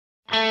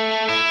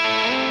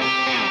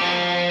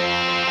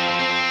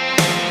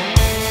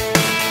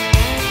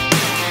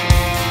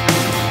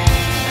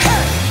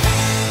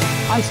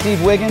I'm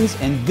Steve Wiggins,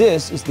 and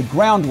this is the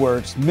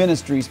Groundworks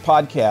Ministries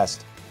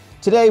podcast.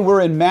 Today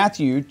we're in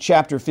Matthew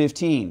chapter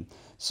 15.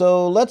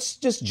 So let's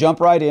just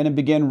jump right in and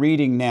begin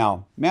reading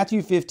now.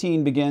 Matthew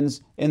 15 begins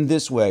in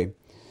this way.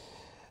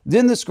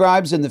 Then the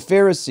scribes and the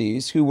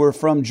Pharisees who were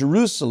from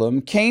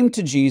Jerusalem came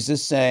to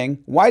Jesus saying,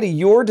 "Why do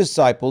your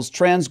disciples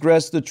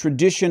transgress the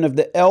tradition of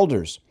the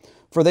elders?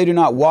 For they do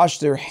not wash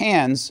their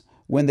hands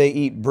when they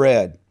eat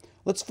bread."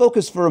 Let's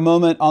focus for a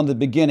moment on the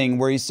beginning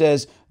where he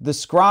says, the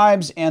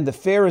scribes and the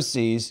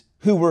Pharisees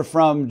who were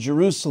from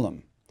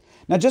Jerusalem.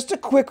 Now just a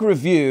quick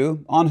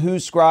review on who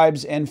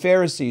scribes and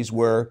Pharisees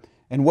were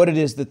and what it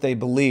is that they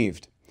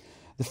believed.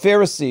 The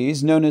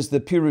Pharisees, known as the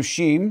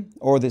Pirushim,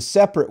 or the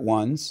separate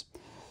ones,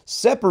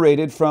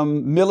 separated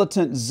from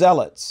militant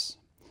zealots.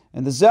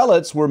 And the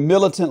zealots were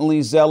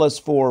militantly zealous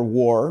for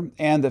war,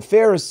 and the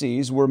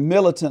Pharisees were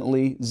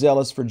militantly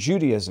zealous for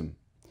Judaism.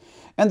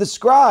 And the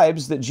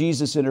scribes that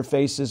Jesus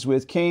interfaces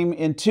with came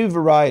in two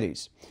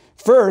varieties.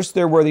 First,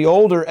 there were the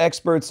older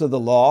experts of the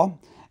law,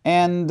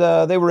 and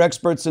they were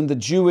experts in the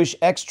Jewish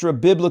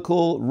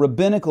extra-biblical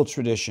rabbinical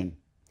tradition.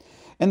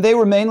 And they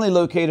were mainly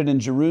located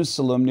in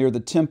Jerusalem near the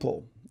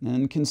temple,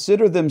 and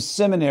consider them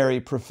seminary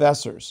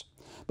professors.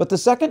 But the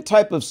second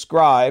type of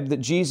scribe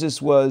that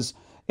Jesus was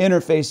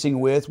interfacing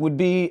with would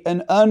be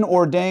an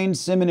unordained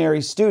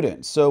seminary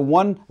student. So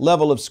one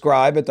level of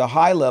scribe at the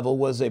high level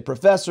was a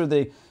professor.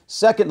 The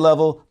second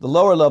level, the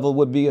lower level,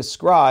 would be a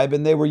scribe,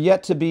 and they were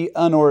yet to be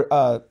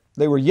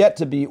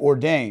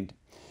ordained.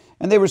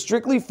 And they were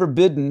strictly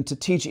forbidden to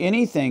teach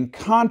anything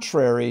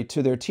contrary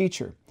to their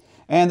teacher.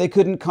 And they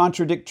couldn't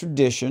contradict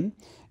tradition,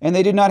 and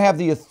they did not have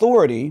the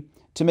authority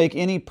to make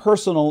any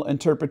personal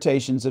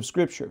interpretations of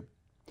Scripture.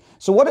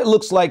 So what it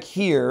looks like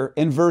here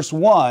in verse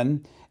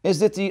 1 is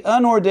that the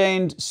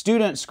unordained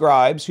student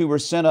scribes who were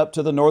sent up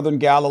to the northern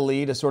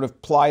Galilee to sort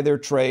of ply their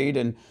trade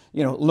and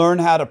learn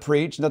how to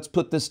preach, let's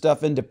put this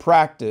stuff into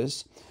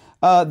practice,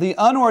 the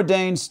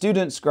unordained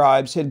student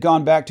scribes had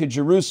gone back to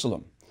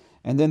Jerusalem.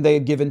 And then they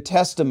had given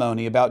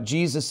testimony about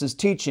Jesus'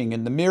 teaching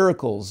and the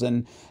miracles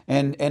and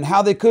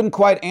how they couldn't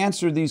quite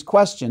answer these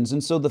questions.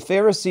 And so the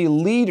Pharisee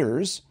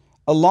leaders,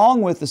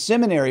 along with the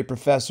seminary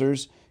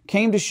professors,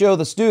 came to show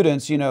the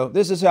students,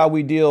 this is how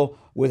we deal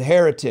with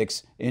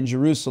heretics in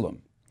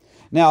Jerusalem.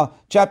 Now,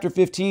 chapter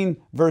 15,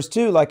 verse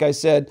 2, like I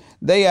said,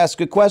 they ask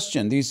a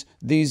question. These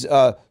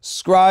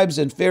scribes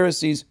and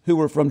Pharisees who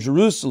were from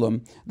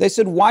Jerusalem, they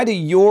said, "Why do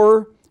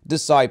your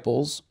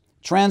disciples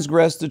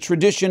transgress the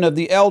tradition of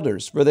the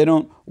elders, for they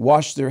don't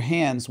wash their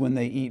hands when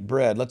they eat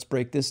bread?" Let's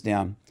break this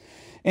down.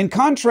 In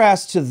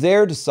contrast to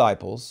their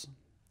disciples,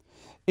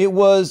 it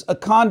was a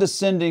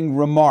condescending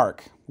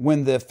remark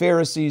when the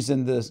Pharisees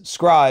and the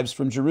scribes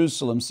from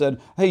Jerusalem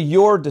said, "Hey,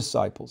 your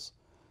disciples."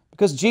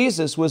 Because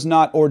Jesus was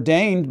not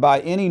ordained by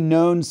any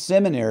known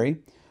seminary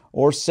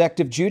or sect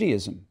of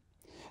Judaism.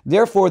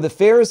 Therefore, the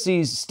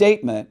Pharisees'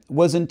 statement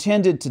was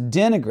intended to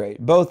denigrate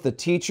both the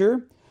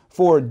teacher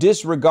for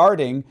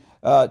disregarding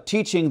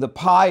teaching the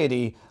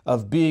piety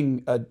of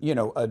being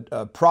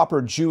a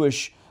proper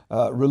Jewish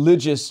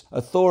religious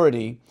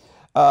authority.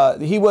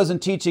 He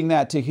wasn't teaching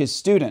that to his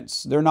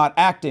students. They're not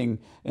acting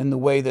in the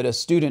way that a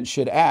student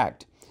should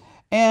act.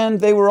 And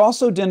they were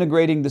also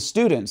denigrating the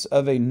students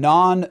of a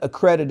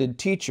non-accredited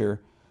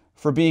teacher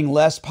for being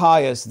less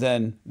pious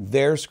than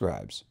their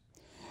scribes.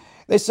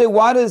 They say,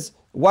 why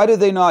do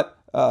they not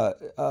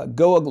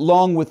go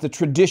along with the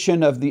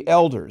tradition of the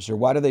elders? Or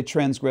why do they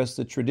transgress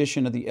the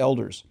tradition of the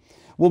elders?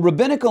 Well,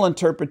 rabbinical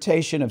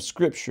interpretation of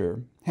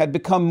Scripture had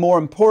become more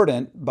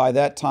important by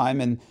that time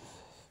in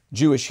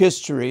Jewish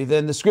history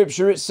than the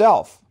Scripture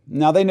itself.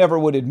 Now, they never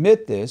would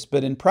admit this,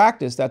 but in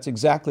practice, that's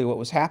exactly what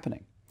was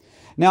happening.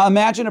 Now,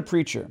 imagine a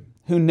preacher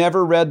who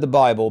never read the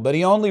Bible, but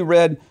he only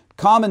read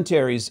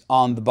commentaries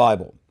on the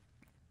Bible.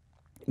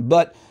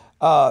 But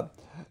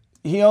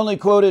he only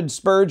quoted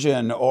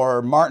Spurgeon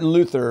or Martin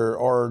Luther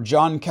or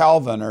John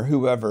Calvin or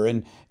whoever,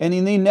 and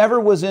he never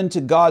was into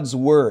God's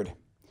Word.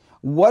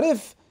 What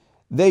if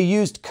they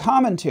used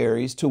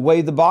commentaries to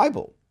weigh the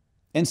Bible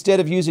instead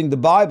of using the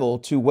Bible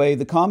to weigh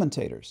the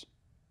commentators?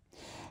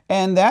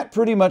 And that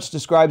pretty much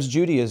describes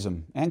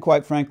Judaism and,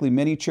 quite frankly,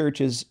 many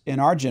churches in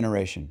our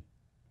generation.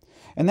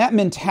 And that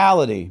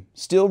mentality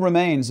still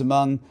remains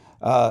among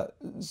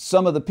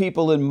some of the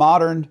people in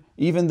modern,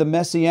 even the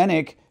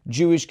Messianic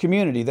Jewish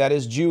community, that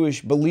is,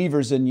 Jewish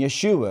believers in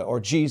Yeshua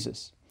or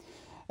Jesus.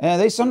 And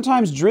they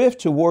sometimes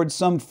drift towards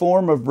some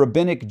form of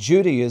rabbinic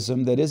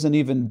Judaism that isn't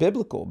even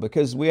biblical,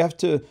 because we have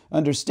to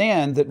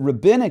understand that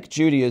rabbinic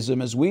Judaism,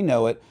 as we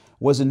know it,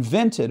 was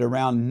invented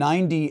around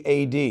 90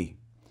 AD.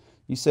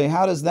 You say,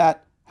 how does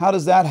that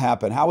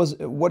happen?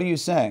 What are you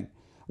saying?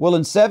 Well,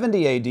 in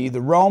 70 AD,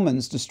 the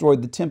Romans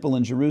destroyed the temple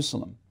in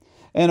Jerusalem.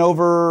 And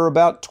over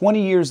about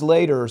 20 years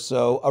later or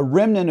so, a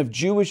remnant of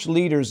Jewish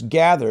leaders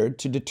gathered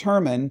to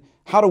determine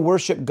how to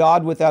worship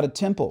God without a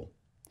temple.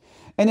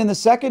 And in the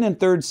 2nd and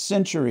 3rd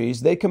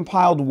centuries, they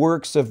compiled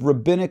works of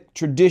rabbinic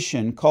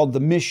tradition called the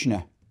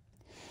Mishnah.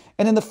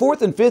 And in the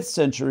 4th and 5th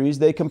centuries,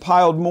 they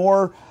compiled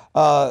more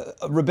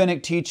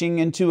rabbinic teaching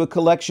into a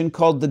collection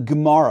called the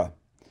Gemara.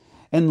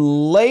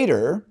 And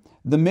later,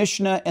 the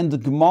Mishnah and the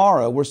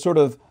Gemara were sort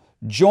of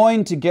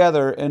joined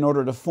together in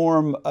order to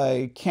form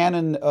a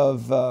canon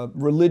of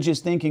religious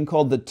thinking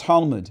called the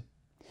Talmud.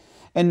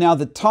 And now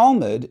the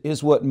Talmud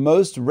is what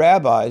most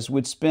rabbis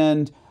would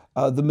spend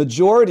the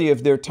majority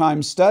of their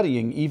time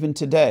studying even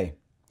today.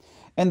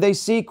 And they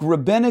seek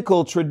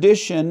rabbinical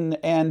tradition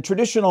and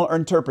traditional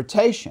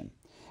interpretation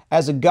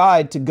as a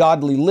guide to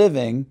godly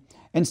living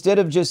instead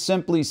of just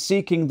simply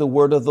seeking the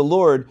word of the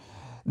Lord.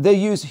 They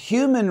use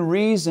human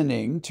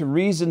reasoning to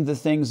reason the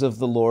things of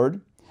the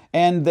Lord,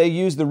 and they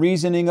use the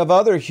reasoning of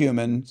other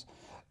humans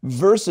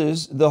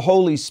versus the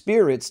Holy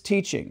Spirit's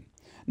teaching.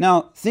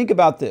 Now, think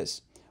about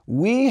this.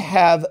 We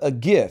have a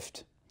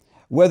gift.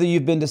 Whether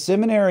you've been to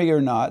seminary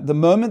or not, the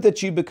moment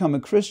that you become a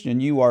Christian,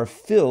 you are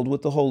filled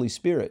with the Holy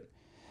Spirit.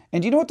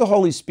 And do you know what the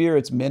Holy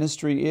Spirit's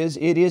ministry is?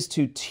 It is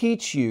to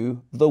teach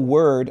you the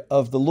word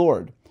of the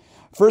Lord.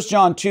 1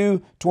 John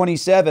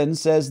 2:27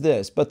 says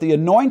this, "But the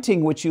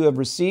anointing which you have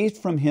received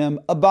from Him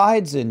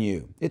abides in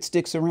you." It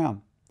sticks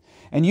around.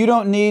 And you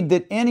don't need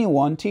that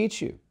anyone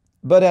teach you.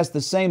 But as the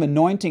same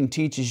anointing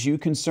teaches you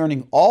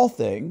concerning all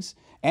things,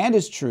 and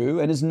is true,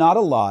 and is not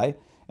a lie,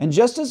 and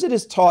just as it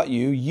has taught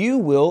you, you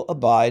will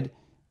abide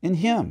in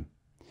Him.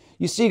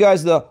 You see,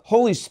 guys, the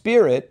Holy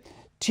Spirit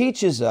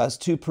teaches us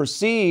to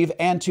perceive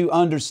and to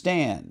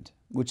understand,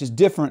 which is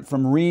different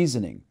from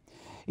reasoning.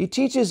 He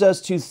teaches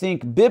us to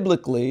think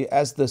biblically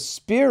as the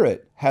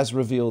Spirit has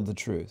revealed the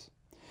truth.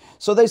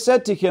 So they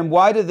said to him,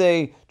 why do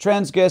they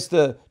transgress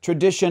the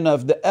tradition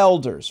of the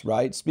elders,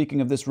 right?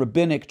 Speaking of this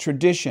rabbinic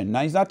tradition.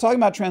 Now, he's not talking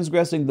about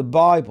transgressing the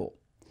Bible,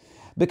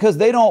 because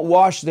they don't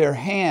wash their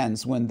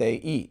hands when they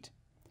eat.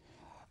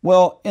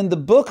 Well, in the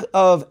book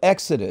of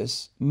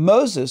Exodus,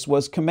 Moses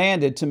was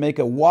commanded to make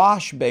a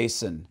wash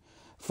basin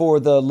for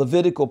the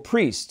Levitical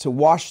priests to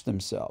wash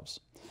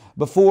themselves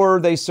before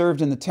they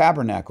served in the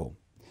tabernacle.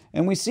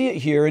 And we see it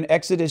here in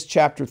Exodus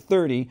chapter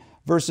 30,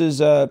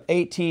 verses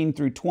 18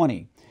 through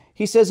 20.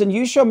 He says, "And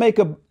you shall make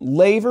a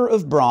laver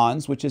of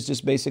bronze," which is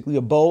just basically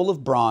a bowl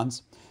of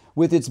bronze,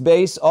 "with its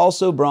base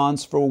also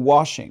bronze for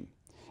washing.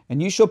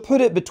 And you shall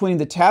put it between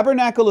the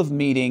tabernacle of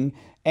meeting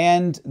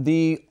and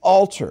the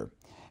altar.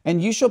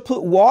 And you shall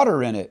put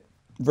water in it."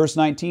 Verse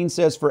 19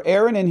 says, "For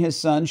Aaron and his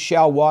sons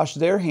shall wash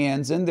their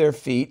hands and their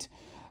feet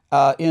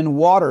in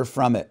water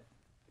from it."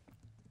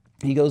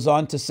 He goes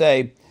on to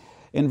say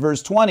in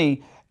verse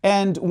 20,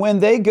 "And when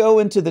they go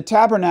into the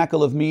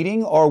tabernacle of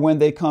meeting, or when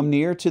they come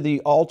near to the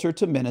altar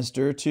to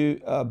minister, to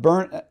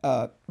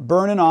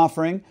burn an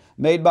offering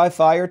made by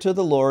fire to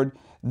the Lord,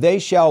 they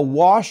shall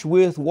wash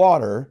with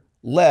water,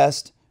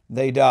 lest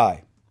they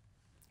die."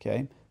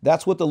 Okay,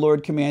 that's what the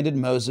Lord commanded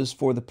Moses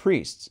for the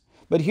priests.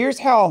 But here's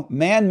how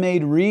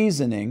man-made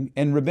reasoning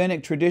and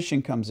rabbinic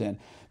tradition comes in.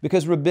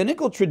 Because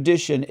rabbinical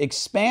tradition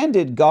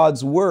expanded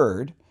God's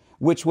word,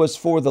 which was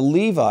for the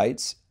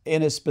Levites,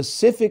 in a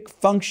specific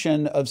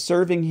function of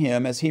serving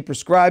Him as He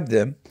prescribed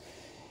them.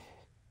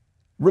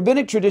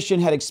 Rabbinic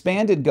tradition had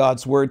expanded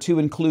God's word to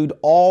include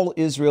all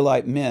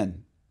Israelite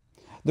men.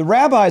 The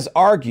rabbis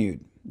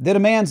argued that a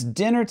man's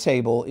dinner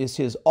table is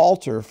his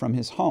altar from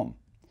his home,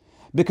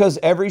 because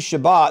every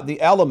Shabbat,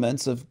 the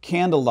elements of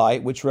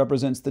candlelight, which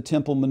represents the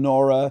temple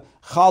menorah,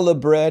 challah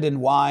bread and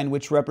wine,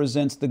 which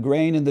represents the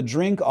grain and the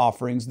drink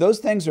offerings, those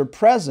things are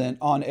present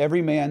on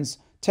every man's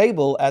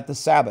table at the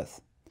Sabbath.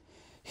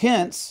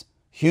 Hence,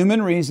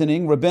 human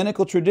reasoning,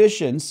 rabbinical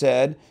tradition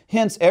said,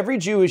 hence every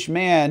Jewish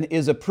man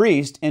is a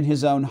priest in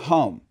his own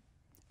home.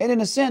 And in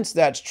a sense,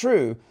 that's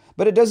true,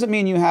 but it doesn't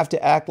mean you have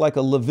to act like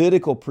a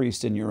Levitical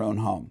priest in your own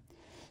home.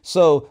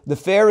 So the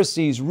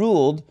Pharisees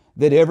ruled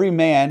that every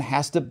man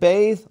has to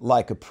bathe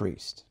like a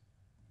priest.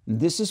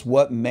 This is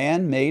what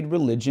man-made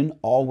religion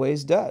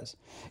always does.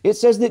 It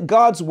says that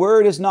God's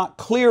word is not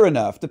clear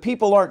enough. The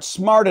people aren't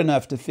smart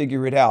enough to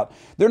figure it out.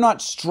 They're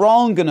not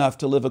strong enough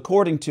to live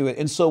according to it.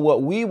 And so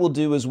what we will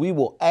do is we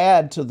will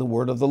add to the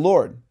word of the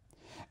Lord.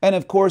 And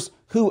of course,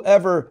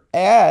 whoever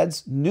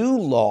adds new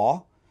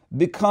law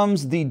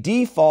becomes the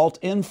default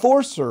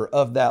enforcer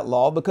of that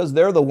law, because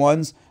they're the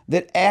ones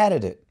that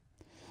added it.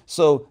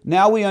 So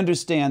now we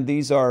understand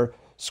these are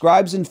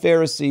scribes and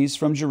Pharisees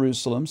from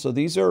Jerusalem. So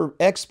these are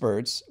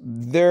experts.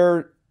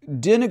 They're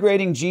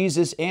denigrating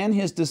Jesus and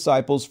His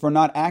disciples for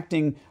not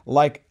acting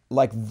like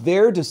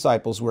their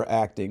disciples were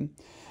acting.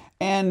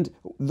 And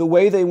the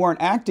way they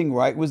weren't acting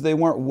right was they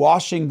weren't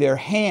washing their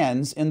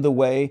hands in the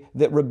way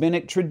that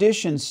rabbinic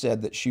tradition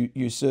said that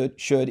you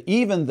should,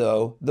 even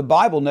though the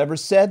Bible never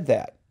said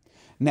that.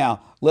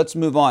 Now, let's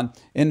move on.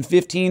 In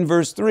 15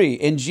 verse 3,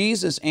 "And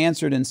Jesus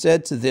answered and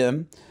said to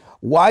them,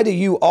 Why do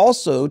you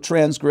also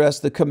transgress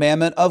the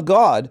commandment of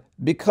God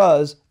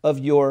because of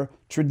your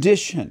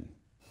tradition?"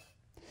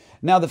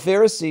 Now the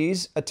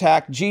Pharisees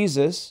attacked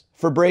Jesus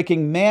for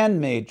breaking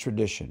man-made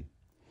tradition.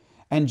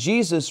 And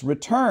Jesus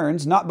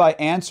returns not by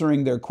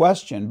answering their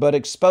question, but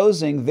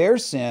exposing their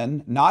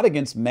sin, not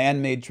against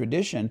man-made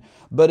tradition,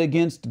 but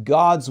against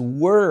God's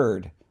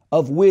word,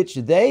 of which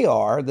they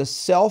are the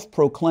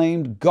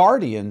self-proclaimed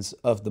guardians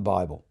of the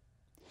Bible.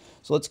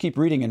 So let's keep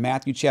reading in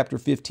Matthew chapter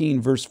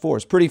 15, verse 4.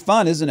 It's pretty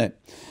fun, isn't it?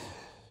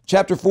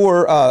 Chapter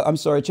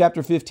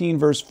 15,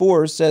 verse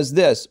 4 says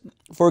this,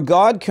 "For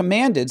God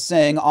commanded,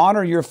 saying,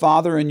 Honor your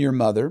father and your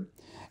mother,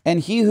 and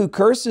he who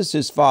curses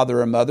his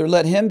father or mother,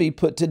 let him be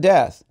put to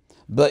death.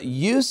 But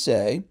you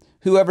say,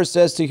 Whoever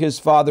says to his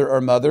father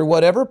or mother,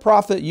 Whatever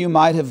profit you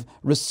might have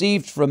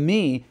received from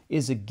me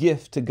is a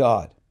gift to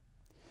God."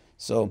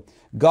 So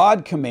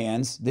God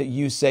commands that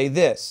you say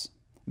this.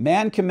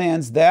 Man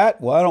commands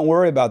that. Well, I don't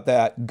worry about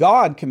that.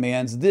 God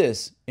commands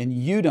this, and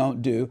you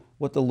don't do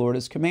what the Lord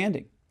is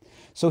commanding.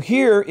 So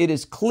here it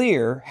is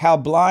clear how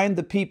blind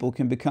the people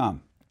can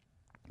become.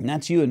 And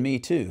that's you and me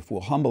too, if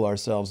we'll humble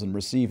ourselves and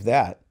receive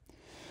that.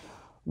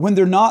 When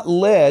they're not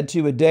led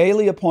to a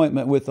daily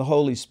appointment with the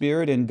Holy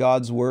Spirit in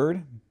God's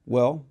Word,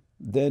 well,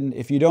 then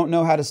if you don't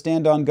know how to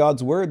stand on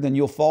God's Word, then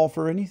you'll fall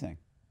for anything.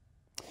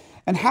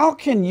 And how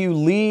can you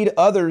lead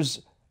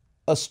others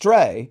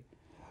astray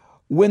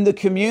when the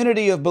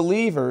community of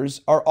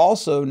believers are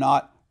also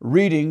not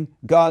reading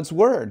God's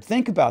Word?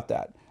 Think about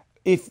that.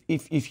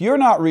 If you're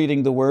not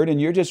reading the Word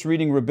and you're just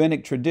reading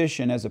rabbinic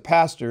tradition as a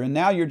pastor, and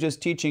now you're just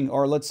teaching,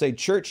 or let's say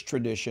church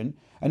tradition,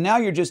 and now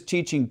you're just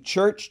teaching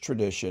church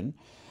tradition,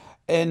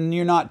 and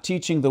you're not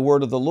teaching the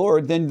Word of the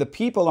Lord, then the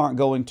people aren't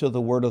going to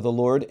the Word of the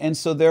Lord. And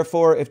so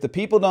therefore, if the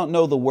people don't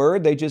know the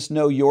Word, they just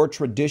know your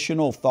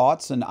traditional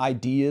thoughts and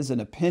ideas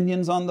and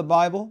opinions on the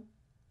Bible,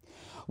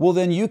 well,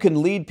 then you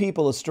can lead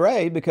people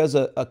astray, because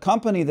a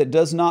company that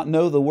does not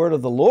know the Word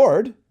of the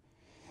Lord,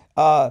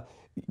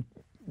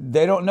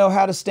 they don't know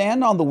how to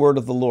stand on the Word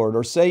of the Lord,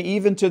 or say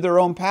even to their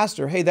own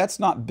pastor, hey, that's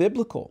not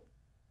biblical.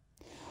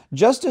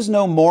 Just as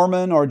no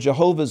Mormon or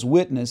Jehovah's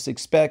Witness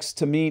expects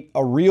to meet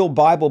a real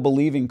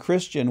Bible-believing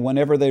Christian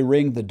whenever they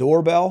ring the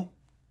doorbell,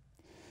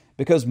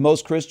 because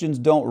most Christians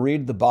don't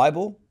read the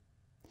Bible,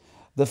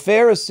 the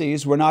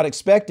Pharisees were not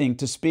expecting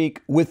to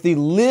speak with the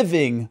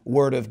living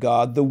Word of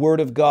God, the Word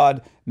of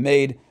God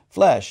made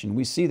flesh. And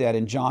we see that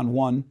in John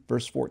 1,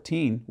 verse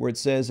 14, where it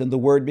says, "And the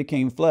Word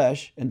became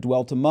flesh and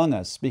dwelt among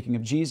us," speaking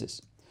of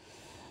Jesus.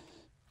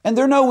 And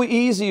they're no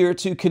easier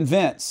to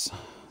convince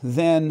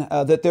than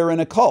that they're in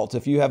a cult.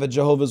 If you have a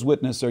Jehovah's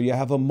Witness or you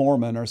have a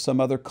Mormon or some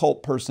other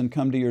cult person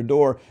come to your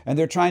door and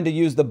they're trying to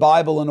use the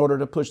Bible in order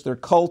to push their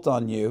cult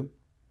on you,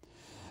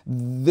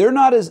 they're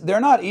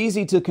not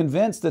easy to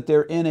convince that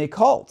they're in a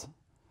cult,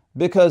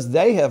 because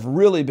they have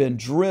really been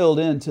drilled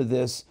into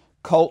this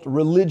cult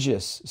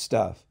religious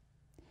stuff.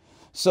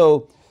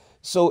 So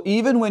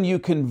even when you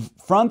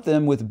confront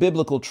them with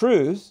biblical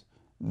truth,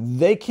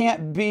 they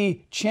can't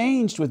be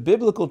changed with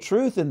biblical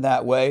truth in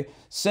that way,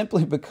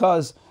 simply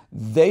because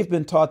they've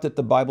been taught that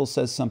the Bible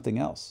says something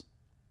else.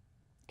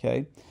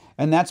 Okay?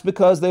 And that's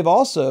because they've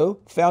also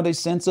found a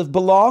sense of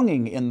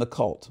belonging in the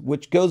cult,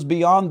 which goes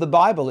beyond the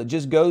Bible. It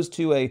just goes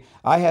to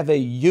I have a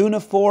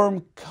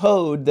uniform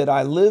code that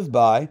I live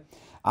by.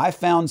 I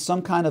found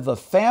some kind of a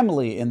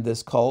family in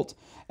this cult,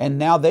 and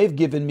now they've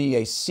given me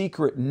a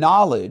secret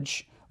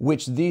knowledge,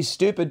 which these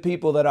stupid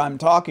people that I'm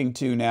talking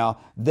to now,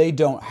 they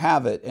don't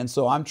have it. And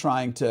so I'm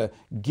trying to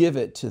give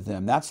it to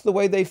them. That's the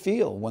way they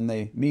feel when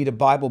they meet a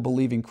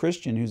Bible-believing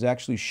Christian who's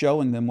actually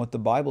showing them what the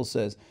Bible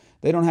says.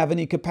 They don't have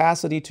any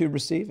capacity to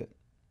receive it.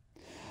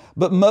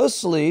 But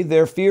mostly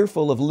they're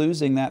fearful of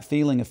losing that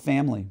feeling of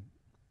family.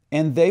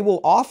 And they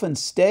will often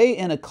stay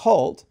in a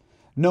cult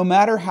no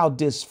matter how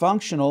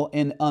dysfunctional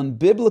and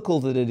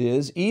unbiblical that it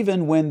is,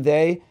 even when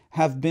they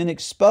have been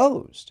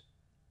exposed.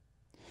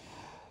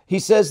 He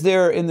says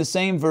there in the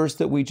same verse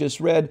that we just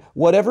read,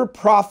 "Whatever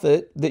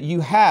profit that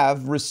you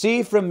have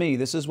received from me."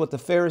 This is what the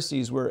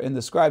Pharisees were and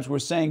the scribes were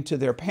saying to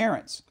their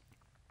parents.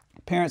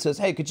 Parent says,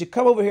 "Hey, could you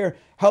come over here,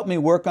 help me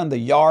work on the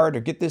yard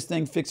or get this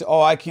thing fixed?"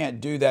 "Oh, I can't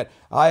do that.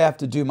 I have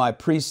to do my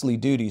priestly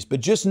duties.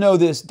 But just know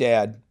this,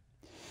 Dad,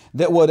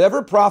 that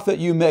whatever profit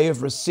you may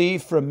have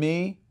received from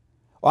me,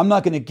 I'm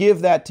not going to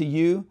give that to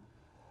you.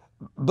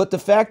 But the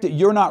fact that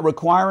you're not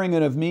requiring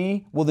it of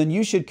me, well, then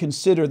you should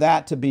consider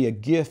that to be a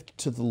gift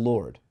to the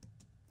Lord."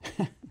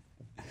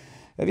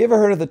 Have you ever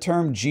heard of the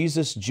term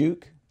Jesus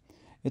juke?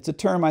 It's a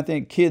term I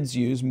think kids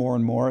use more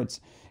and more.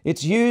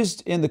 It's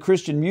used in the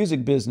Christian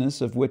music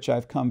business, of which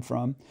I've come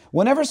from.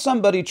 Whenever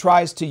somebody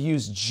tries to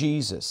use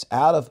Jesus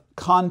out of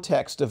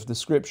context of the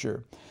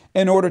Scripture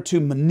in order to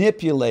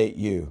manipulate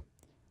you,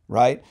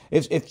 right?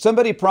 If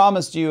somebody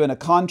promised you in a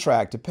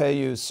contract to pay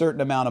you a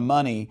certain amount of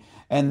money,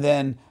 and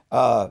then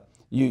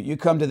you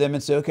come to them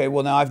and say, "Okay,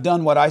 well, now I've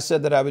done what I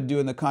said that I would do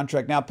in the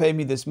contract. Now pay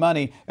me this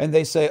money." And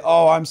they say,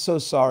 "Oh, I'm so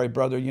sorry,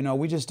 brother.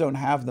 We just don't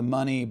have the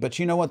money. But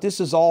you know what? This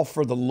is all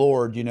for the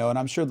Lord, and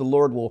I'm sure the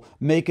Lord will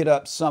make it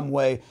up some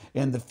way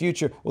in the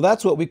future." Well,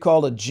 that's what we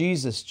call a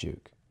Jesus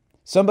juke.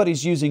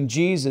 Somebody's using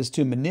Jesus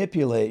to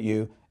manipulate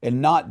you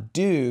and not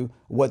do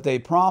what they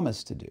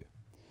promised to do.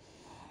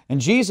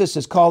 And Jesus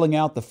is calling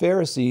out the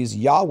Pharisees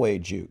Yahweh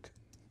juke.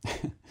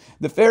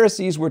 The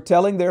Pharisees were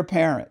telling their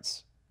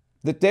parents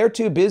that they're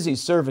too busy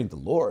serving the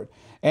Lord.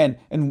 And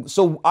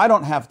so I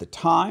don't have the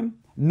time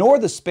nor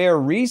the spare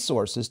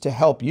resources to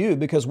help you,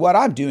 because what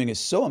I'm doing is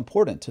so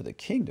important to the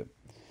kingdom.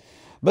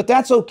 But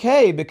that's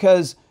okay,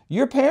 because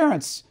your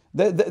parents,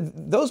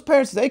 Those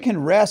parents, they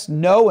can rest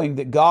knowing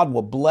that God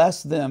will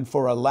bless them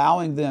for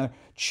allowing their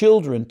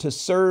children to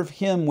serve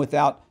Him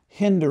without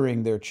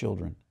hindering their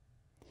children.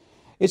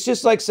 It's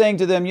just like saying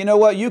to them, you know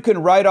what, you can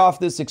write off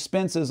this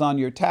expenses on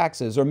your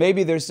taxes. Or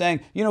maybe they're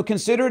saying, you know,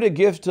 consider it a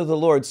gift to the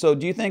Lord. So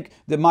do you think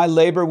that my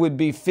labor would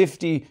be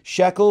 50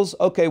 shekels?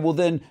 Okay, well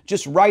then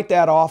just write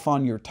that off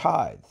on your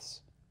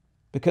tithes.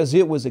 Because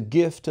it was a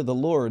gift to the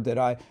Lord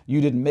that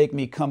you didn't make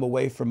me come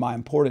away from my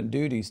important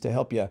duties to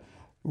help you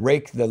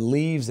rake the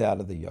leaves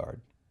out of the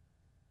yard.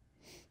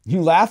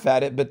 You laugh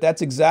at it, but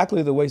that's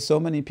exactly the way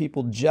so many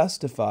people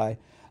justify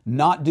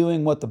not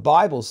doing what the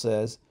Bible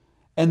says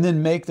and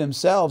then make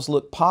themselves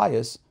look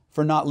pious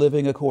for not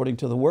living according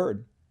to the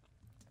Word.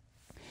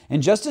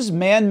 And just as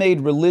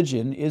man-made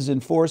religion is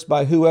enforced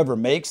by whoever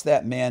makes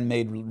that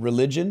man-made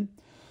religion,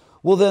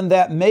 well then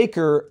that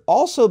maker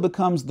also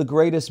becomes the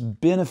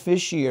greatest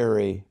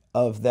beneficiary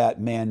of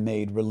that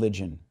man-made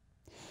religion.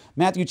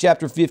 Matthew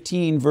chapter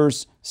 15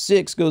 verse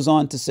 6 goes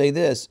on to say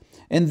this,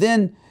 and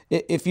then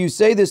if you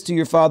say this to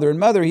your father and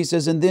mother, he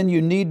says, and then you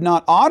need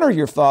not honor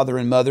your father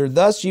and mother.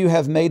 Thus you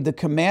have made the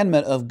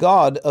commandment of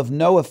God of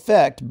no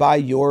effect by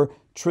your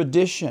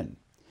tradition.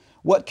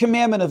 What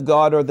commandment of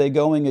God are they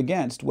going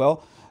against?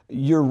 Well,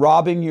 you're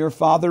robbing your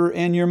father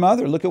and your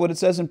mother. Look at what it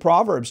says in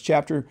Proverbs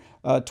chapter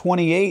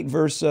 28,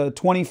 verse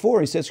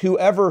 24. He says,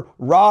 whoever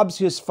robs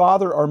his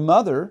father or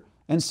mother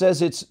and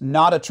says it's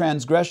not a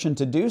transgression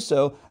to do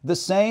so, the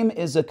same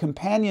is a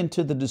companion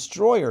to the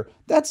destroyer.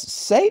 That's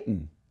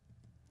Satan.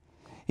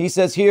 He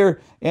says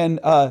here in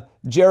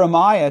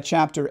Jeremiah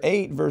chapter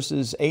 8,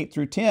 verses 8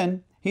 through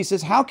 10, he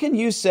says, how can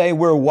you say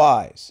we're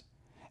wise?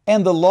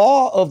 And the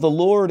law of the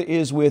Lord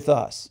is with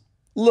us.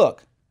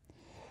 Look,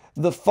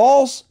 the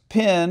false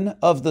pen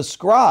of the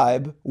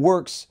scribe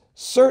works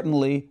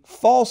certainly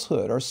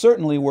falsehood, or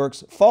certainly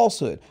works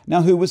falsehood.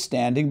 Now, who was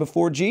standing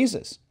before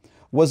Jesus?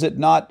 Was it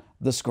not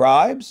the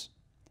scribes?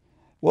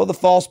 Well, the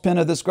false pen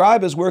of the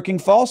scribe is working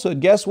falsehood.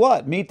 Guess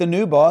what? Meet the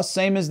new boss,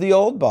 same as the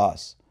old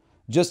boss.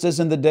 Just as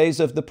in the days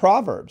of the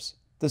Proverbs,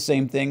 the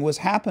same thing was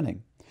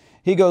happening.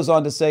 He goes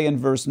on to say in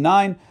verse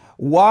 9,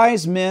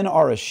 wise men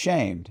are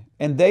ashamed,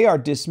 and they are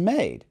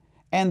dismayed,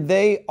 and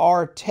they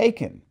are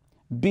taken.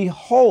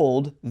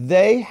 Behold,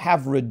 they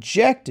have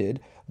rejected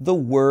the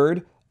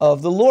word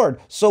of the Lord.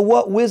 So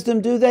what wisdom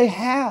do they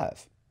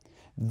have?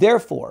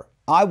 Therefore,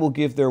 I will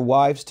give their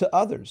wives to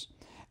others,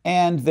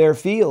 and their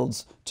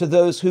fields to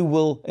those who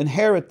will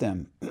inherit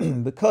them,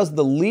 because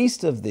the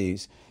least of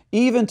these,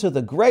 even to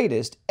the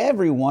greatest,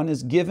 everyone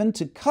is given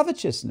to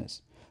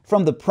covetousness.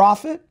 From the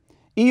prophet,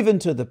 even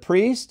to the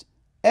priest,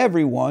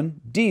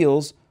 everyone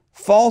deals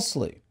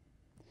falsely.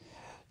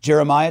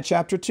 Jeremiah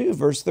chapter 2,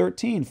 verse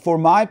 13, for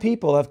my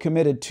people have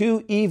committed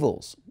two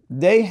evils.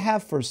 They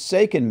have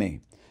forsaken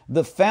me,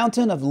 the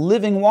fountain of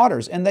living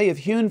waters, and they have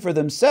hewn for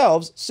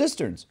themselves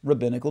cisterns,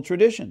 rabbinical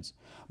traditions,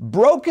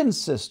 broken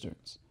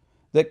cisterns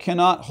that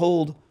cannot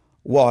hold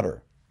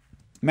water.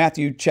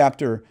 Matthew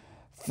chapter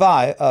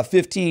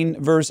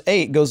 15 verse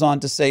 8 goes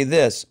on to say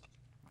this,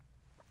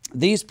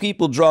 these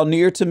people draw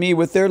near to me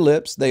with their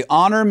lips, they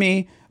honor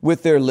me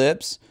with their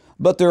lips,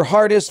 but their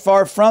heart is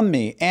far from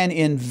me, and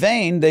in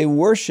vain they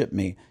worship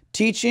me,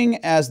 teaching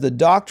as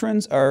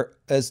doctrines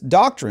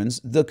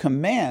the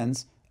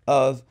commands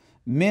of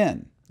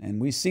men.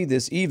 And we see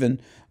this even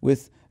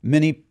with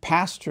many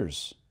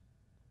pastors.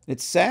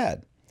 It's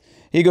sad.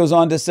 He goes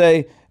on to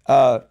say,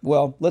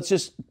 well, let's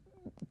just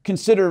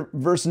consider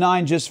verse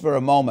 9 just for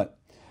a moment.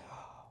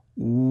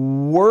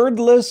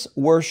 Wordless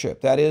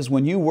worship, that is,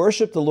 when you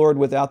worship the Lord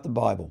without the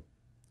Bible,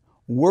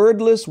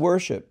 wordless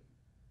worship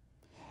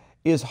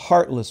is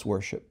heartless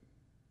worship.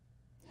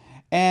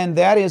 And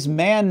that is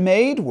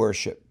man-made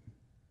worship,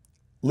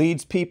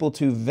 leads people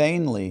to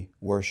vainly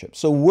worship.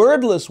 So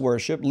wordless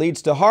worship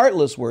leads to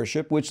heartless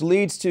worship, which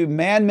leads to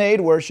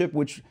man-made worship,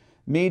 which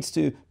leads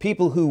to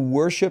people who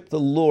worship the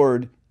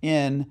Lord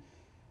in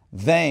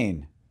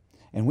vain.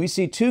 And we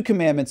see two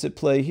commandments at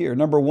play here.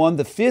 Number one,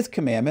 the fifth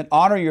commandment,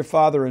 honor your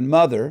father and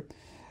mother,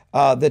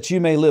 that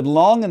you may live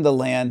long in the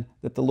land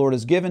that the Lord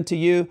has given to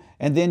you.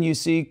 And then you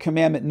see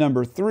commandment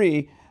number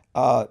 3,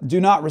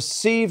 do not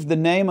receive the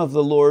name of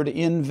the Lord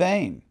in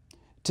vain.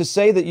 To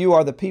say that you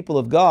are the people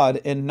of God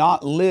and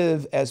not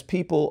live as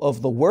people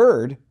of the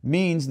Word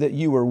means that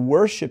you are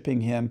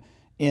worshiping Him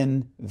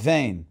in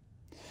vain.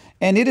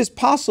 And it is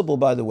possible,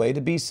 by the way,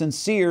 to be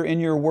sincere in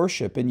your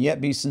worship and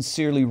yet be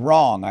sincerely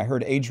wrong. I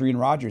heard Adrian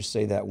Rogers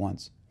say that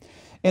once.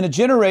 In a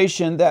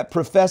generation that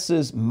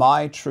professes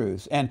my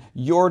truth and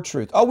your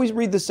truth, always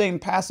read the same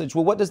passage.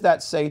 Well, what does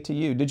that say to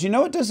you? Did you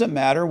know it doesn't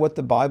matter what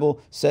the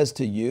Bible says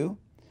to you?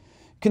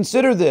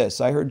 Consider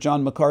this. I heard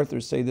John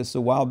MacArthur say this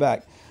a while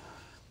back.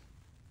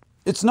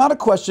 It's not a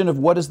question of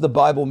what does the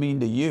Bible mean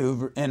to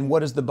you and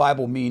what does the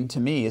Bible mean to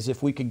me, as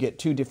if we could get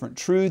two different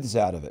truths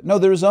out of it. No,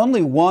 there's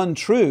only one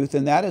truth,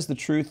 and that is the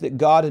truth that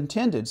God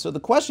intended. So the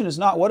question is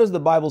not what does the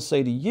Bible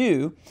say to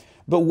you,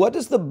 but what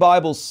does the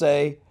Bible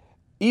say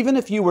even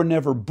if you were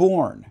never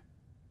born?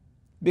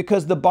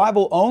 Because the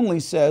Bible only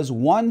says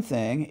one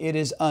thing, it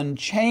is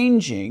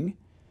unchanging,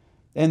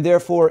 and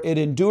therefore it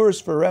endures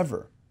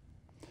forever.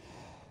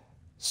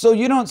 So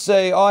you don't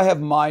say, oh, I have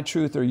my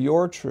truth or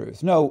your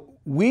truth. No,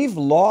 we've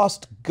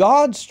lost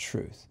God's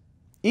truth,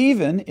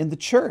 even in the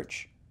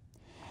church.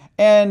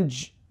 And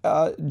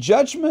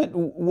judgment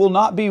will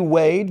not be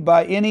weighed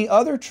by any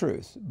other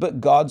truth but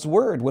God's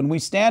word. When we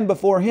stand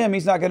before Him,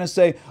 He's not going to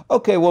say,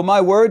 okay, well,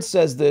 my word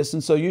says this,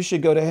 and so you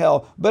should go to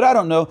hell. But I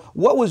don't know,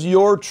 what was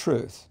your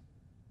truth?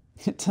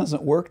 It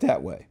doesn't work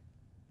that way.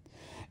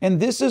 And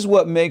this is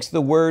what makes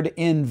the word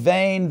 "in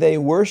vain they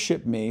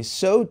worship me"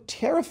 so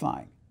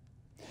terrifying.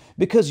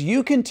 Because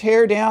you can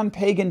tear down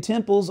pagan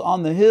temples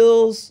on the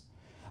hills,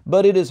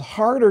 but it is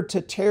harder to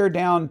tear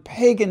down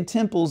pagan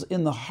temples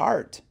in the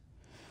heart.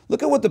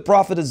 Look at what the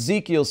prophet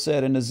Ezekiel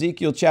said in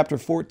Ezekiel chapter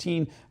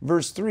 14,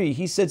 verse 3.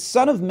 He said,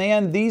 "Son of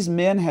man, these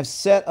men have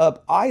set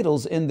up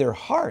idols in their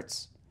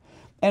hearts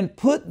and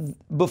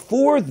put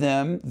before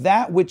them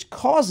that which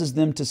causes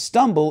them to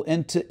stumble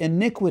into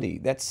iniquity."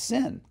 That's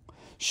sin.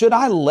 "Should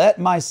I let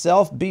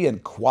myself be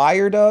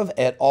inquired of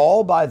at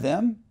all by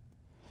them?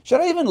 Should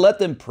I even let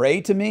them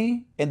pray to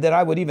me and that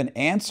I would even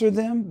answer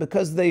them?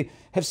 Because they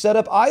have set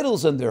up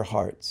idols in their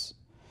hearts.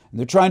 And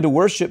they're trying to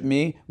worship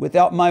me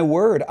without my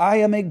word. I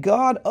am a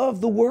God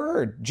of the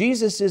word."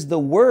 Jesus is the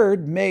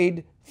word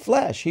made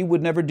flesh. He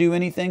would never do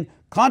anything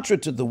contra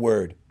to the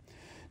word.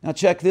 Now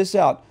check this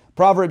out.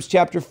 Proverbs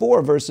chapter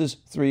 4, verses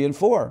 3 and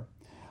 4.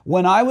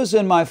 When I was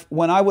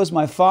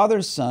my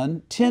father's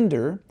son,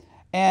 tender,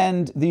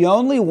 and the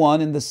only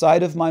one in the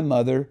sight of my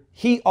mother,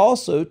 he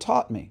also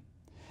taught me.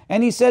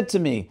 And he said to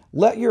me,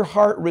 "Let your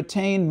heart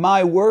retain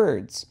my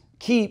words,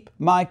 keep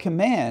my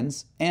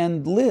commands,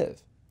 and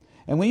live."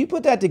 And when you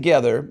put that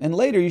together, and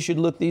later you should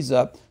look these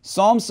up,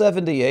 Psalm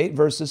 78,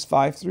 verses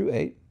 5 through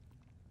 8,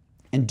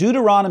 and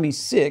Deuteronomy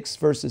 6,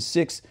 verses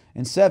 6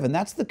 and 7,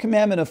 that's the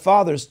commandment of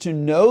fathers to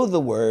know the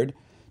word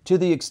to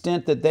the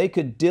extent that they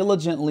could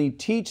diligently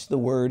teach the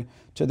word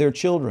to their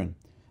children.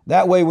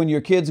 That way, when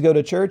your kids go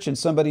to church and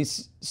somebody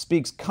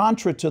speaks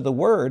contra to the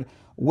word,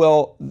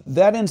 well,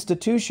 that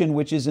institution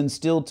which is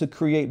instilled to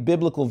create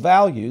biblical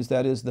values,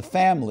 that is the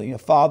family, a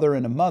father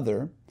and a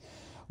mother,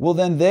 well,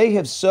 then they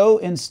have so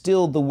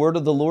instilled the word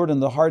of the Lord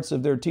in the hearts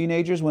of their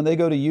teenagers. When they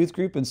go to youth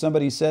group and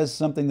somebody says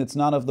something that's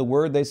not of the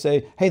word, they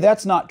say, "Hey,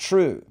 that's not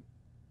true."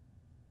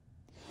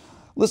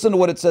 Listen to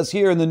what it says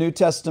here in the New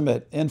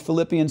Testament in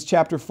Philippians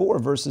chapter 4,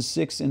 verses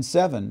 6 and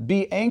 7.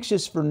 "Be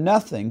anxious for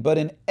nothing, but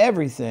in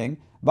everything,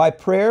 by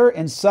prayer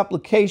and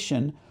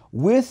supplication,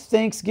 with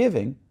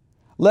thanksgiving,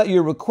 let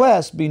your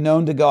requests be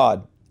known to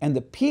God, and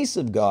the peace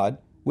of God,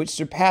 which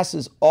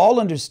surpasses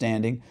all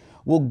understanding,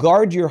 will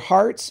guard your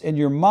hearts and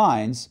your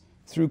minds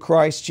through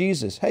Christ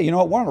Jesus." Hey, you know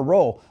what? We're on a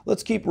roll.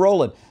 Let's keep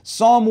rolling.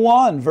 Psalm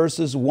 1,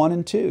 verses 1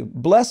 and 2.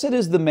 "Blessed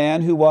is the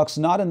man who walks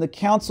not in the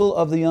counsel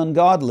of the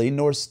ungodly,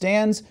 nor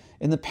stands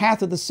in the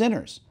path of the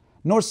sinners,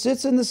 nor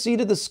sits in the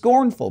seat of the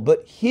scornful,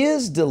 but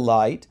his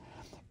delight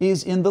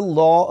is in the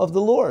law of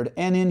the Lord.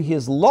 And in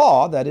his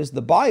law," that is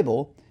the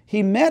Bible,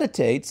 "he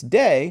meditates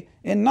day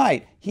and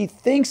night." He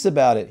thinks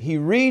about it. He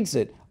reads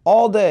it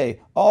all day,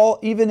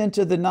 even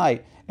into the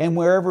night. And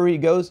wherever he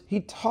goes, he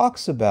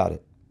talks about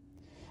it.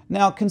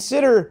 Now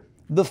consider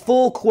the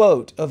full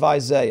quote of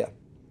Isaiah,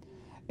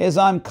 as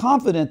I'm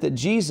confident that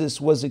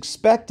Jesus was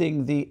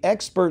expecting the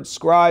expert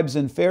scribes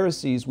and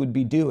Pharisees would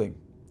be doing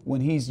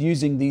when He's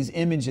using these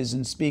images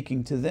and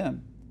speaking to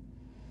them.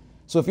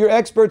 So if you're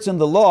experts in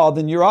the law,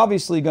 then you're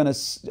obviously going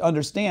to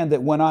understand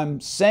that when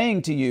I'm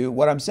saying to you,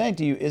 what I'm saying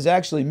to you is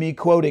actually me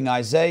quoting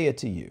Isaiah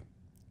to you.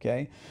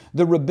 Okay?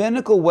 The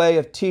rabbinical way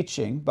of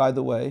teaching, by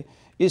the way,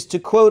 is to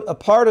quote a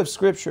part of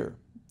Scripture.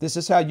 This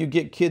is how you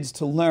get kids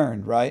to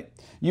learn, right?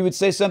 You would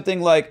say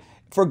something like,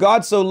 "For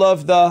God so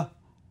loved the,"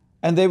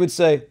 and they would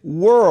say,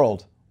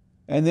 "world."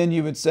 And then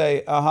you would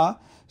say,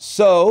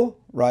 "so,"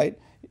 right?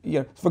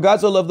 "For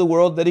God so loved the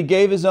world that He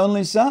gave His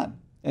only Son."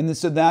 And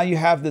so now you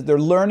have that they're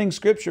learning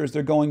Scriptures,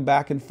 they're going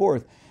back and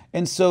forth.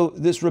 And so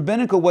this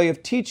rabbinical way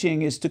of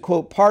teaching is to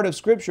quote part of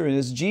Scripture. And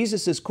as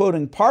Jesus is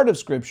quoting part of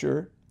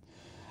Scripture,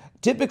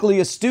 typically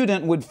a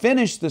student would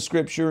finish the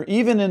Scripture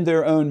even in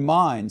their own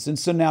minds. And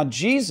so now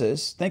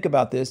Jesus, think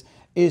about this,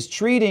 is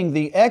treating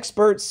the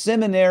expert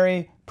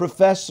seminary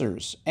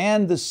professors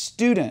and the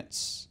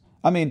students,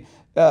 and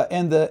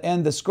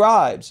the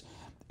scribes,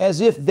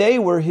 as if they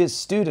were His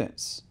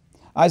students.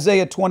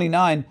 Isaiah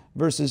 29,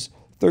 verses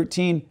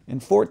 13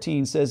 and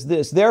 14 says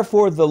this,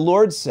 "Therefore the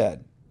Lord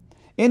said,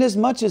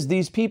 inasmuch as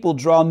these people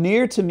draw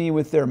near to me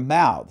with their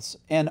mouths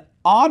and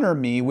honor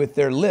me with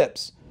their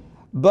lips,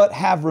 but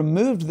have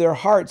removed their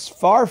hearts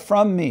far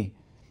from me,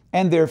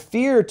 and their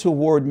fear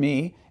toward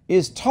me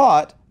is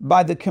taught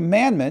by the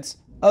commandments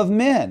of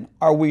men."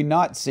 Are we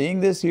not seeing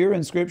this here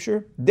in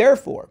Scripture?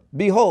 "Therefore,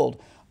 behold,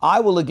 I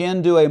will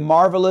again do a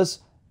marvelous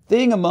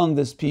thing among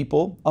this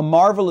people, a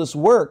marvelous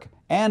work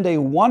and a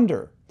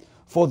wonder.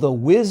 For the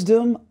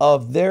wisdom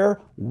of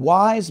their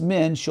wise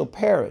men shall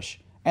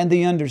perish, and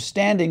the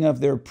understanding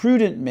of their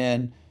prudent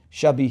men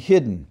shall be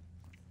hidden."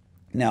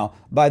 Now,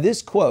 by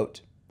this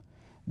quote,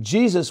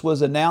 Jesus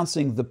was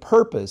announcing the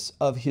purpose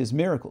of His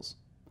miracles.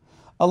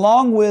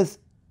 Along with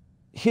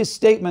his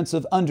statements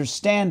of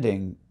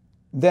understanding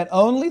that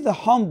only the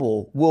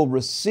humble will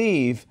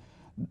receive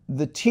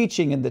the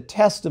teaching and the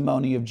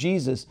testimony of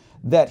Jesus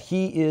that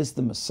he is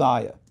the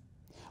Messiah.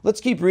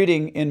 Let's keep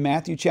reading in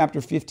Matthew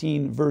chapter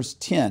 15, verse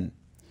 10.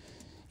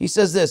 He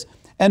says this,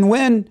 "And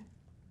when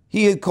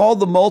he had called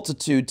the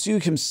multitude to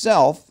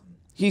himself,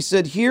 he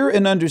said, 'Hear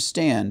and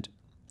understand.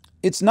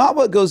 It's not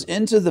what goes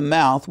into the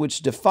mouth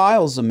which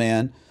defiles a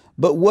man,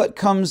 but what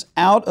comes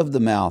out of the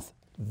mouth.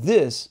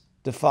 This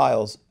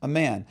defiles a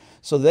man.'"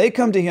 So they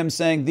come to him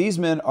saying, these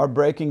men are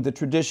breaking the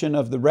tradition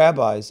of the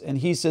rabbis. And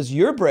he says,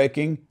 you're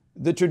breaking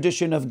the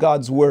tradition of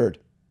God's word.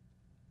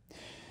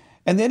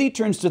 And then he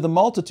turns to the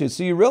multitude.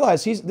 So you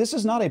realize this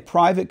is not a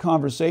private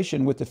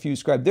conversation with the few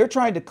scribes. They're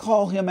trying to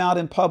call him out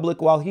in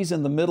public while he's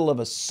in the middle of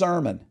a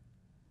sermon.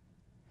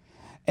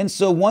 And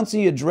so once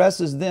he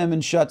addresses them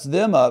and shuts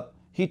them up,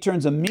 he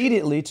turns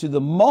immediately to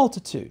the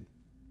multitude.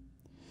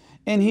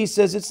 And he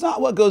says, it's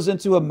not what goes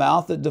into a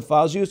mouth that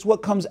defiles you, it's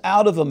what comes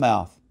out of a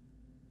mouth.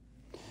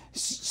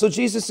 So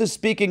Jesus is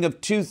speaking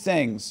of two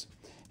things.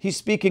 He's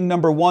speaking,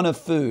 number one, of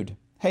food.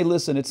 Hey,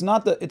 listen, it's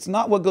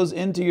not what goes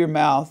into your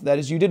mouth. That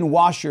is, you didn't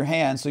wash your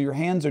hands, so your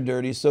hands are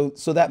dirty. So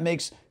that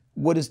makes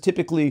what is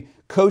typically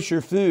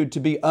kosher food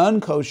to be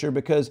unkosher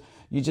because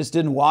you just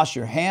didn't wash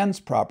your hands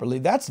properly.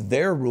 That's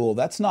their rule.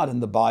 That's not in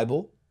the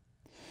Bible.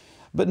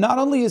 But not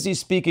only is he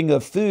speaking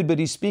of food, but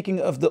he's speaking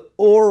of the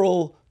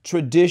oral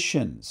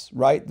traditions,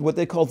 right? What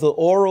they call the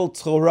oral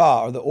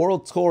Torah or the oral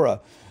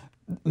Torah,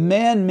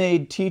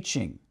 man-made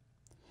teaching.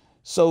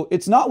 So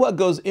it's not what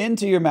goes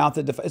into your mouth,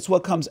 it's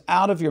what comes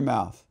out of your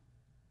mouth.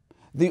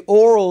 The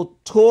oral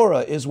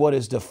Torah is what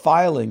is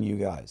defiling you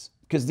guys,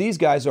 because these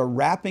guys are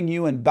wrapping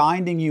you and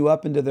binding you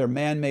up into their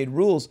man-made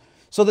rules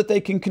so that they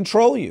can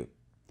control you.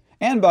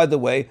 And by the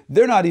way,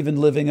 they're not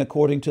even living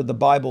according to the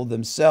Bible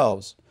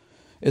themselves.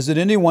 Is it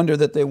any wonder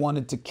that they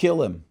wanted to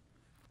kill him?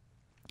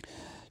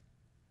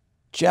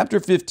 Chapter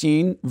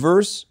 15,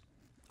 let's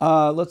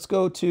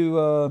go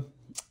to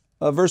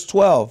verse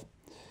 12.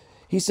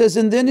 He says,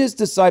 "And then his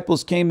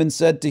disciples came and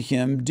said to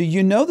him, 'Do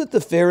you know that the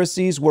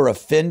Pharisees were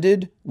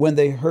offended when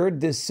they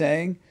heard this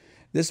saying?'"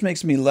 This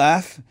makes me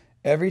laugh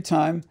every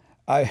time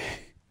I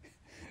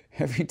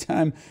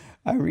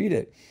read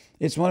it.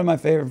 It's one of my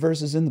favorite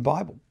verses in the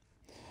Bible.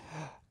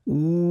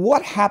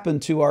 What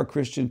happened to our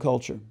Christian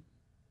culture?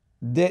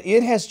 That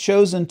it has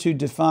chosen to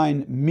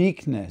define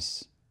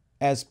meekness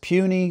as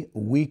puny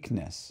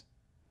weakness.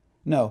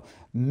 No,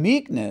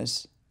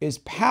 meekness is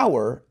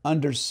power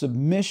under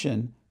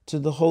submission to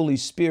the Holy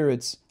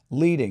Spirit's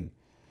leading.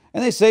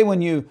 And they say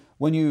when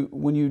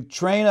you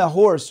train a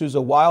horse who's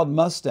a wild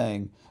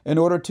Mustang in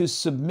order to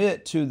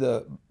submit to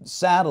the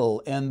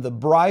saddle and the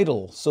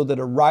bridle so that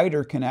a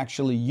rider can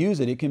actually use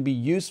it, it can be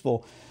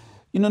useful.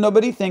 You know,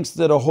 nobody thinks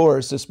that a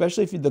horse,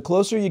 especially if the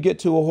closer you get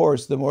to a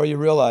horse, the more you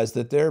realize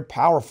that they're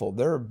powerful.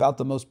 They're about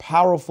the most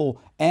powerful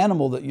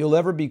animal that you'll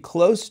ever be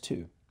close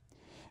to.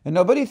 And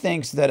nobody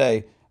thinks that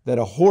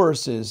a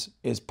horse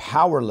is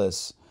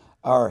powerless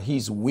or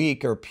he's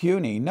weak or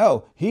puny.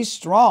 No, he's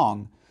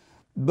strong,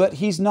 but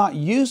he's not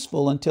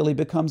useful until he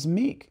becomes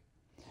meek.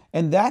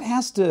 And that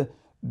has to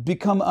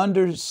become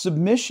under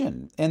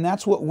submission, and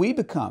that's what we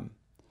become.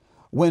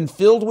 When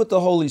filled with the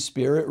Holy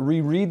Spirit,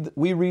 we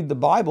read the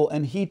Bible,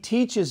 and he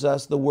teaches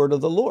us the word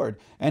of the Lord.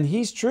 And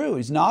he's true.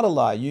 He's not a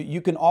lie.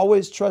 You can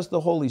always trust the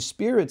Holy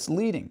Spirit's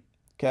leading,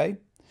 okay?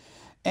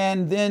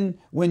 And then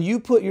when you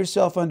put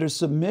yourself under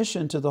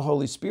submission to the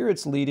Holy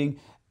Spirit's leading,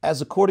 as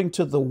according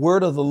to the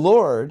word of the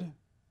Lord,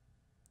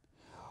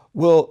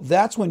 well,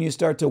 that's when you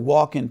start to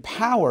walk in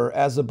power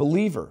as a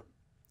believer,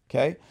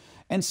 okay?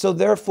 And so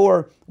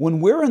therefore, when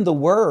we're in the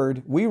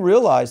word, we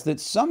realize that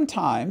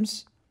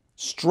sometimes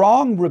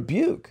strong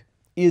rebuke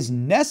is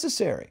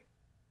necessary.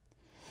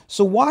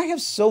 So why have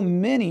so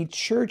many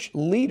church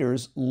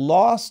leaders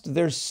lost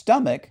their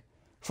stomach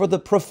for the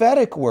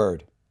prophetic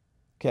word?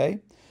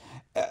 Okay?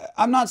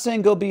 I'm not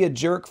saying go be a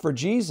jerk for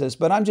Jesus,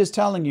 but I'm just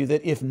telling you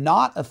that if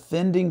not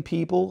offending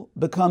people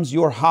becomes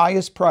your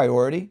highest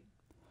priority,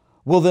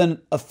 well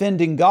then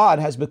offending God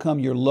has become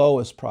your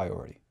lowest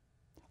priority.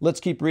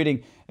 Let's keep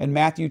reading in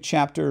Matthew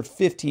chapter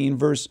 15,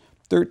 verse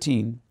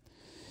 13.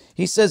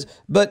 He says,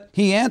 "But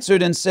he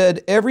answered and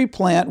said, 'Every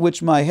plant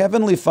which my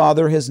heavenly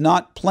Father has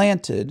not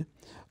planted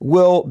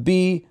will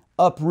be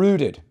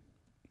uprooted.'"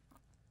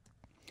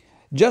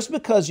 Just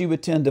because you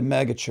attend a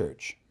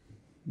megachurch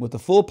with a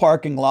full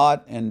parking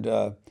lot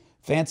and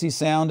fancy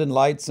sound and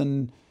lights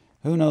and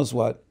who knows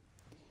what,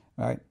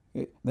 right?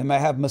 They might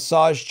have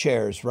massage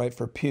chairs, right,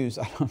 for pews.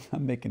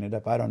 I'm making it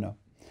up. I don't know.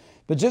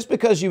 But just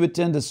because you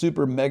attend a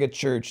super mega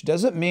church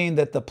doesn't mean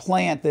that the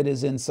plant that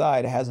is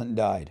inside hasn't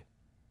died.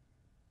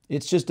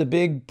 It's just a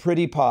big,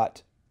 pretty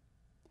pot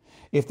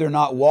if they're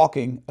not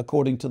walking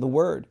according to the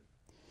word.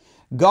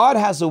 God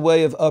has a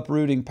way of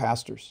uprooting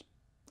pastors,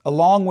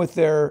 along with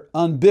their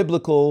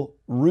unbiblical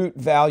root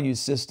value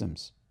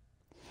systems.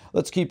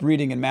 Let's keep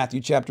reading in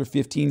Matthew chapter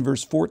 15,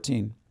 verse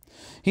 14.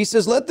 He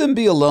says, "Let them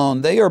be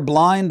alone. They are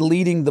blind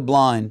leading the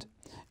blind.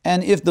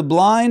 And if the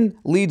blind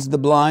leads the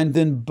blind,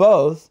 then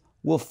both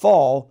will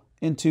fall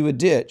into a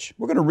ditch.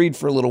 We're going to read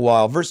for a little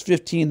while. Verse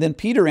 15, then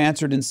Peter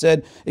answered and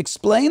said,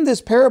 explain this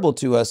parable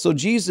to us. So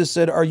Jesus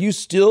said, are you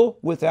still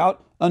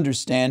without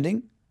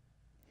understanding?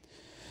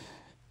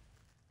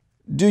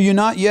 Do you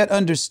not yet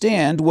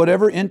understand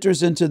whatever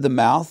enters into the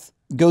mouth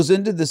goes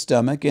into the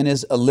stomach and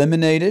is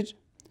eliminated?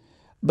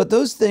 But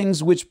those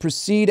things which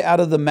proceed out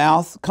of the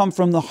mouth come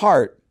from the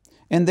heart,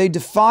 and they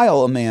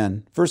defile a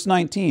man. Verse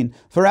 19,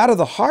 for out of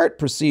the heart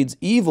proceeds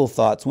evil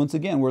thoughts. Once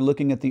again, we're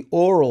looking at the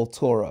oral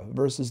Torah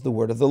versus the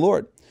word of the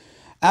Lord.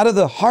 Out of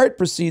the heart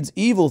proceeds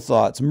evil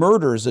thoughts,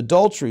 murders,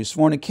 adulteries,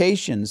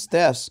 fornications,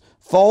 thefts,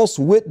 false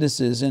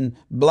witnesses, and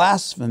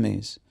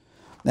blasphemies.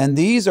 And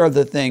these are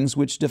the things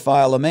which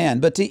defile a man.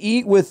 But to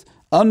eat with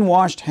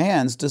unwashed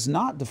hands does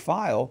not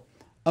defile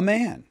a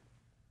man.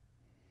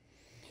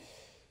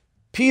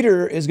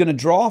 Peter is going to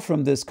draw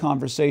from this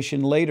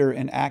conversation later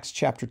in Acts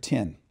chapter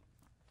 10.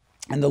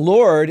 And the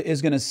Lord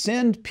is going to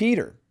send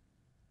Peter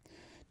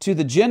to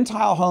the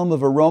Gentile home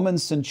of a Roman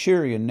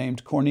centurion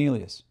named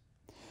Cornelius.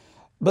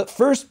 But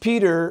first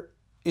Peter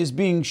is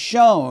being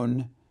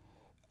shown,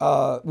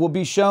 will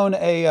be shown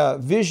a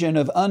vision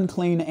of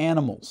unclean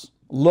animals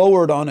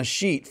lowered on a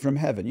sheet from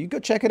heaven. You go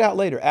check it out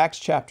later, Acts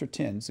chapter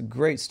 10. It's a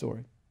great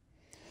story.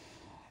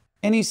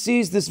 And he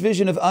sees this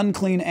vision of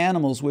unclean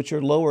animals which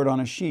are lowered on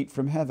a sheet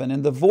from heaven.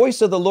 And the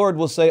voice of the Lord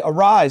will say,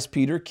 arise,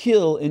 Peter,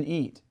 kill and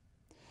eat.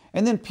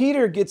 And then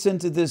Peter gets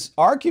into this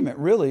argument,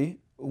 really,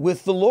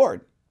 with the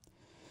Lord.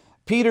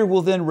 Peter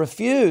will then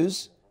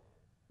refuse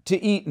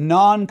to eat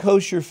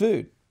non-kosher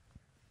food.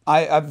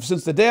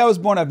 Since the day I was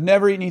born, I've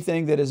never eaten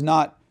anything that is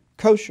not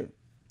kosher.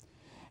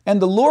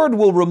 And the Lord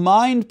will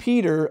remind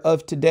Peter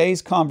of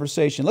today's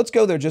conversation. Let's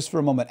go there just for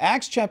a moment.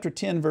 Acts chapter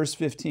 10, verse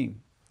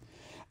 15.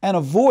 And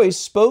a voice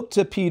spoke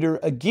to Peter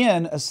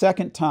again a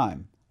second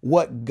time.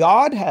 What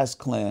God has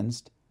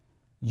cleansed,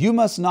 you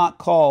must not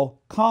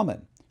call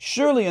common.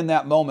 Surely in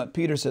that moment,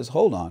 Peter says,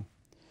 hold on.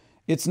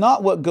 It's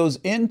not what goes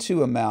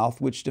into a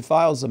mouth which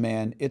defiles a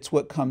man. It's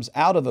what comes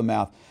out of a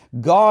mouth.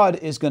 God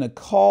is going to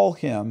call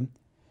him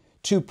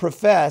to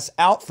profess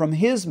out from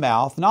his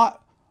mouth,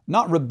 not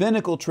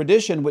rabbinical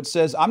tradition, which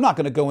says, I'm not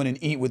going to go in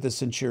and eat with the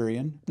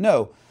centurion.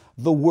 No,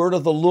 the word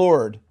of the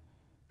Lord,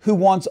 who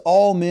wants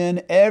all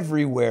men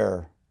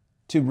everywhere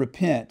to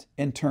repent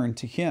and turn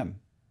to him.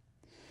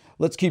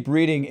 Let's keep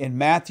reading in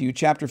Matthew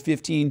chapter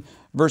 15,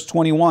 verse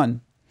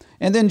 21.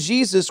 And then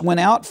Jesus went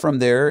out from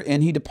there,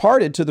 and he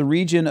departed to the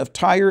region of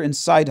Tyre and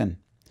Sidon.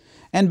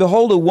 And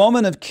behold, a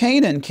woman of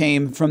Canaan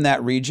came from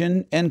that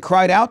region and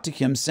cried out to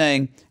him,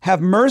 saying,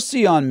 have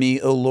mercy on me,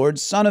 O Lord,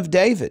 Son of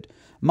David.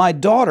 My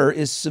daughter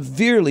is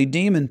severely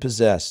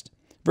demon-possessed.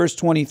 Verse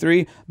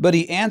 23, but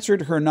he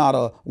answered her not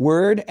a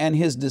word, and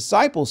his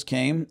disciples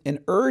came and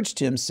urged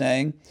him,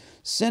 saying,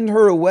 send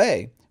her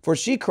away, for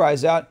she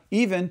cries out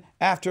even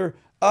after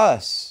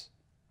us.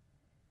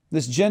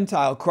 This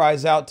Gentile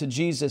cries out to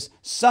Jesus,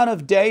 Son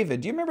of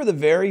David. Do you remember the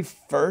very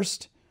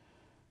first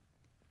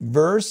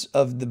verse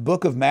of the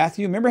book of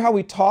Matthew? Remember how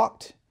we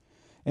talked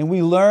and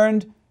we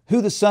learned who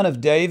the Son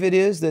of David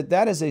is?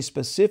 That is a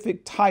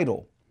specific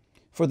title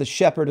for the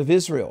shepherd of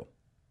Israel.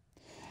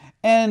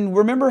 And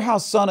remember how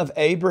Son of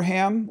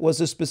Abraham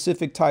was a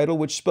specific title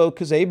which spoke,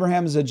 because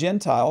Abraham is a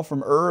Gentile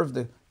from Ur of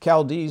the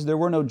Chaldees. There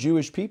were no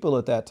Jewish people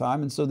at that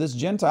time. And so this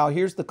Gentile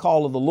hears the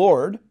call of the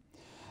Lord,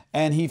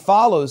 and he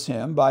follows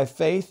him. By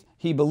faith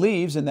he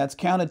believes, and that's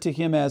counted to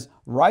him as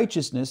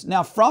righteousness.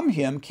 Now from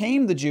him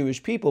came the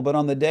Jewish people, but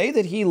on the day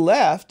that he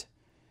left,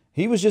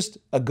 he was just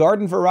a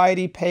garden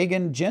variety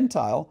pagan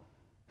Gentile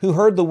who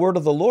heard the word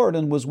of the Lord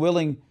and was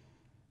willing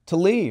to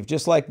leave.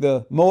 Just like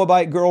the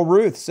Moabite girl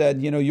Ruth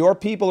said, your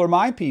people are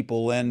my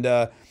people, and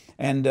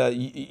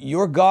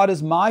your God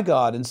is my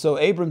God. And so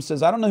Abram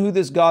says, I don't know who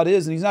this God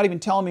is, and he's not even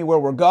telling me where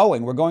we're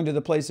going. We're going to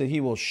the place that he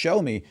will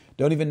show me.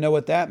 Don't even know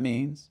what that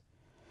means.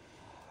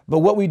 But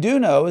what we do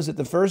know is that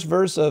the first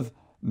verse of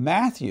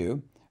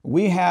Matthew,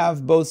 we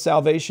have both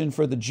salvation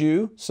for the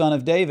Jew, son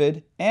of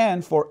David,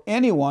 and for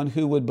anyone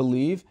who would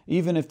believe,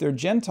 even if they're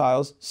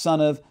Gentiles, son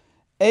of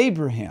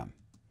Abraham.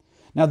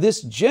 Now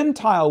this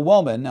Gentile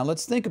woman, now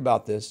let's think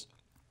about this,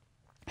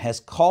 has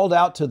called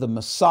out to the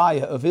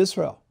Messiah of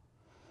Israel.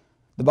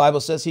 The Bible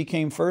says he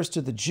came first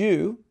to the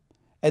Jew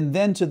and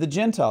then to the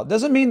Gentile. It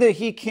doesn't mean that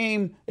he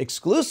came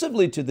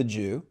exclusively to the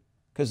Jew,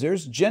 because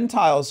there's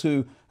Gentiles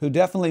who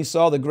definitely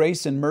saw the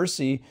grace and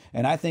mercy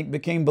and I think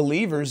became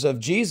believers of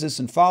Jesus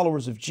and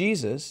followers of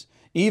Jesus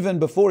even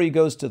before he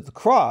goes to the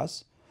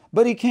cross.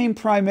 But he came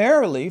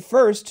primarily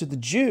first to the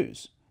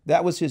Jews.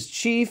 That was his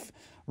chief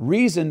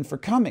reason for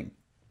coming.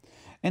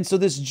 And so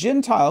this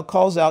Gentile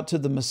calls out to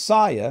the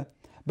Messiah,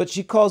 but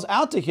she calls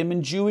out to him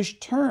in Jewish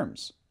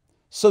terms.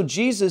 So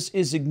Jesus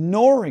is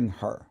ignoring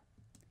her,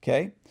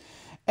 okay?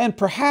 And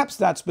perhaps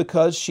that's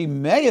because she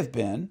may have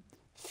been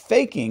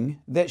faking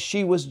that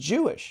she was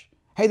Jewish.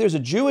 Hey, there's a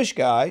Jewish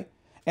guy,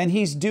 and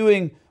he's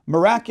doing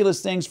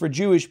miraculous things for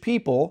Jewish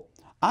people.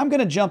 I'm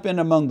going to jump in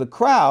among the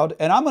crowd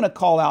and I'm going to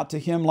call out to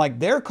him like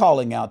they're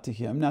calling out to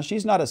him. Now,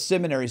 she's not a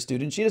seminary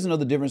student. She doesn't know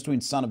the difference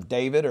between son of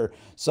David or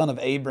son of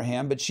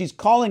Abraham, but she's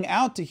calling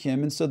out to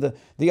him. And so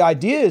the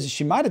idea is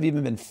she might have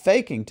even been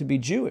faking to be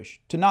Jewish,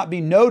 to not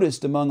be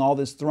noticed among all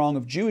this throng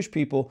of Jewish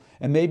people.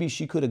 And maybe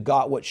she could have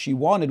got what she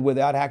wanted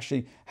without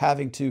actually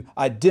having to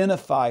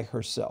identify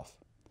herself.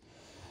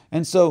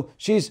 And so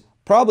she's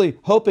probably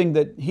hoping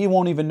that he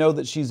won't even know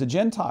that she's a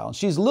Gentile.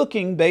 She's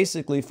looking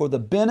basically for the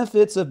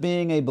benefits of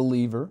being a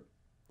believer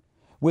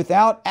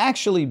without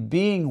actually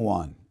being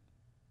one.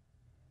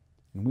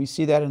 And we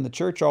see that in the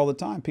church all the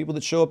time. People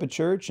that show up at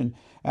church and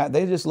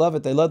they just love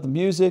it. They love the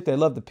music. They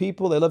love the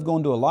people. They love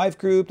going to a life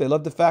group. They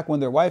love the fact when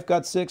their wife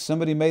got sick,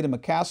 somebody made them a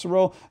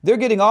casserole. They're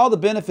getting all the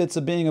benefits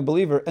of being a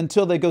believer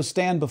until they go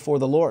stand before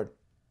the Lord.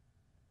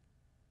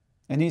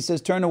 And he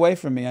says, turn away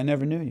from me. I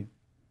never knew you.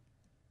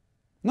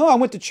 No, I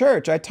went to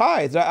church. I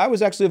tithed. I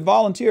was actually a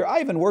volunteer. I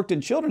even worked in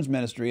children's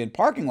ministry and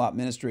parking lot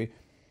ministry.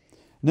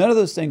 None of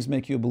those things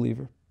make you a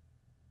believer.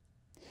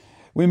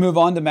 We move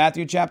on to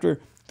Matthew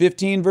chapter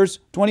 15, verse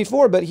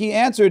 24. But he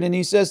answered and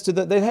he says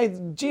to hey,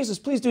 Jesus,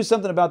 please do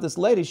something about this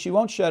lady. She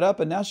won't shut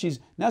up. And now she's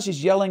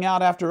yelling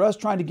out after us,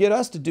 trying to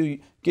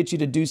get you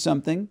to do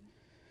something.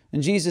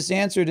 And Jesus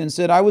answered and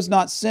said, I was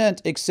not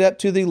sent except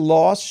to the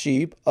lost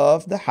sheep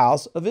of the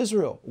house of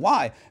Israel.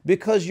 Why?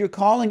 Because you're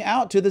calling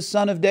out to the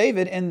Son of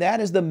David, and that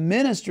is the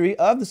ministry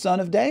of the Son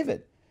of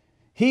David.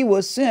 He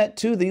was sent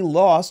to the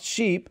lost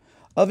sheep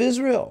of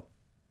Israel.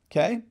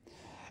 Okay?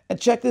 And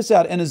check this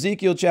out in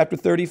Ezekiel chapter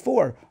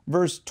 34,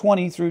 verse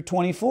 20 through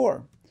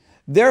 24.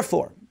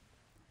 Therefore,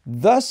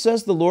 thus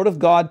says the Lord of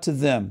God to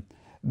them,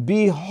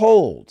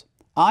 behold,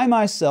 I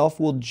myself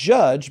will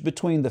judge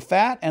between the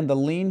fat and the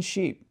lean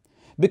sheep.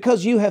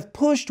 Because you have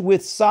pushed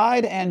with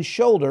side and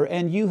shoulder,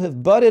 and you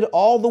have butted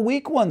all the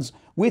weak ones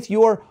with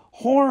your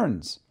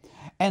horns,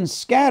 and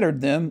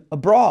scattered them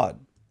abroad.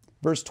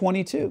 Verse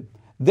 22,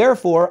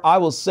 therefore I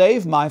will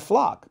save my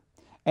flock,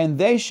 and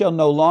they shall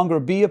no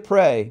longer be a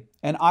prey,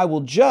 and I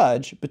will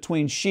judge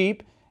between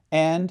sheep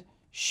and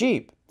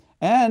sheep.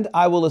 And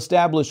I will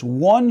establish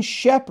one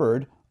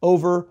shepherd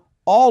over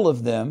all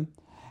of them,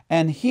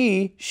 and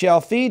he shall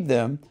feed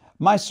them,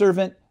 my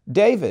servant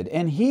David,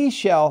 and he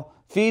shall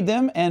feed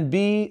them and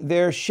be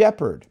their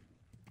shepherd.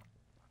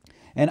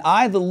 And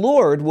I, the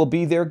Lord, will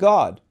be their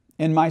God,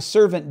 and my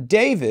servant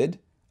David,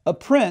 a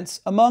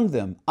prince among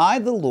them. I,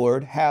 the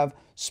Lord, have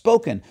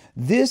spoken.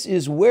 This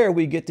is where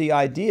we get the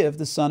idea of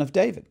the Son of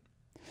David.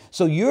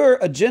 So you're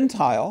a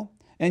Gentile,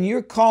 and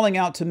you're calling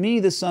out to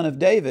me, the Son of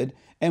David,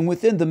 and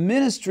within the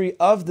ministry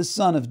of the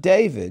Son of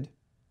David,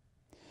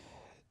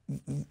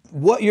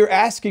 what you're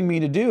asking me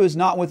to do is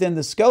not within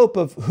the scope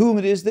of whom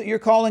it is that you're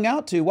calling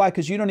out to. Why?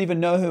 Because you don't even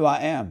know who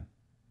I am.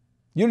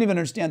 You don't even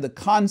understand the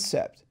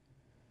concept.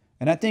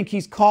 And I think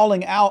he's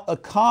calling out a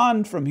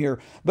con from here.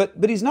 But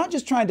he's not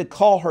just trying to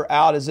call her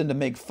out as in to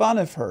make fun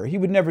of her. He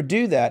would never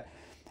do that.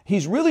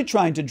 He's really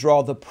trying to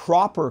draw the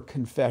proper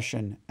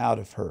confession out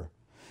of her.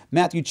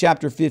 Matthew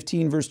chapter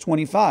 15, verse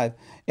 25.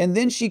 And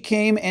then she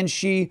came and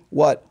she,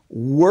 what?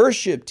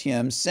 Worshipped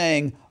him,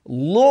 saying,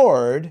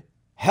 Lord,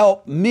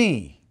 help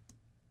me.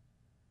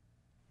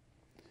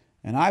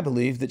 And I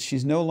believe that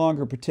she's no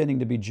longer pretending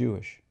to be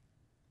Jewish.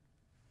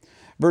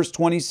 Verse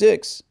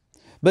 26,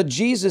 but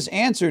Jesus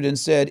answered and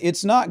said,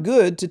 it's not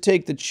good to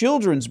take the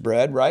children's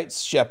bread, right?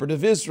 Shepherd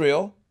of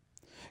Israel.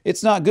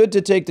 It's not good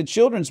to take the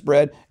children's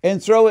bread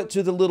and throw it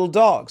to the little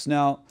dogs.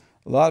 Now,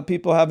 a lot of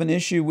people have an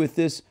issue with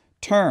this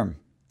term,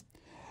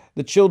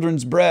 the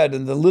children's bread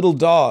and the little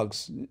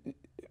dogs.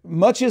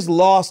 Much is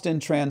lost in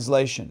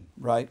translation,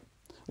 right?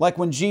 Like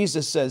when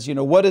Jesus says,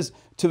 what is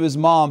to his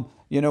mom,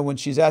 when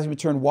she's asking him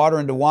to turn water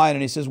into wine,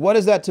 and he says, what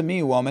is that to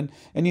me, woman?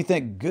 And you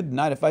think, good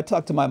night, if I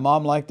talk to my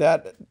mom like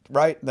that,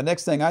 right? The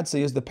next thing I'd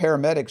see is the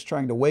paramedics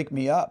trying to wake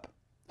me up.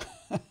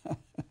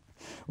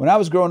 When I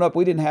was growing up,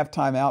 we didn't have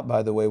time out,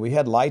 by the way. We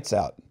had lights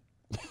out.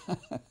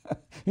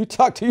 You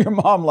talk to your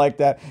mom like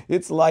that,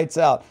 it's lights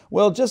out.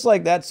 Well, just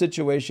like that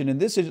situation,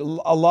 and this is a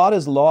lot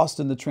is lost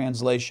in the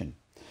translation.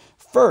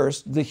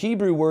 First, the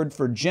Hebrew word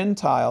for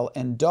Gentile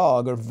and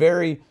dog are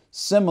very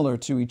similar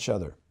to each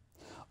other.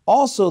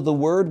 Also, the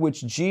word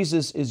which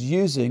Jesus is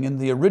using in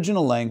the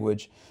original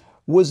language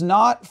was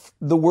not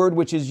the word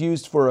which is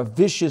used for a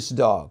vicious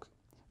dog,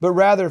 but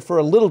rather for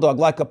a little dog,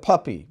 like a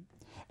puppy.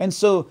 And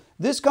so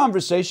this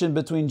conversation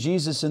between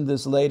Jesus and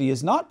this lady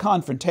is not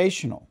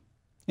confrontational.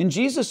 And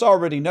Jesus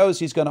already knows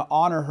he's going to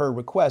honor her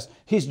request.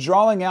 He's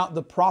drawing out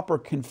the proper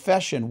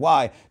confession.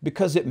 Why?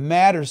 Because it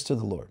matters to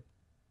the Lord.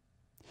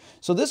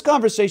 So this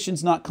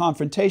conversation's not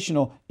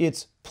confrontational,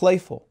 it's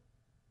playful.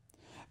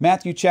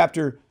 Matthew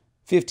chapter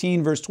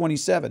 15, verse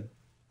 27.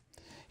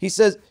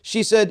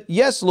 She said,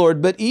 yes,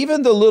 Lord, but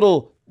even the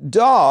little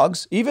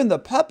dogs, even the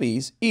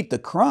puppies, eat the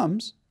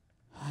crumbs.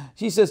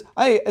 She says,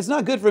 hey, it's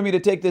not good for me to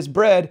take this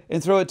bread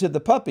and throw it to the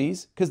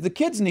puppies because the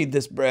kids need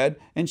this bread.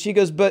 And she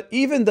goes, but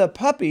even the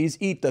puppies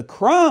eat the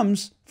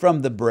crumbs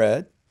from the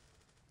bread,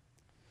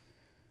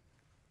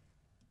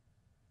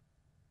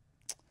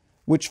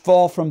 which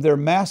fall from their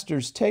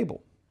master's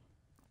table.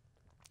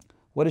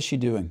 What is she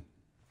doing?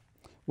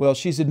 Well,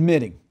 she's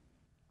admitting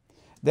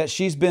that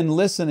she's been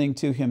listening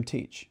to him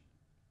teach.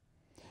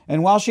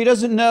 And while she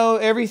doesn't know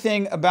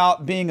everything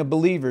about being a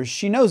believer,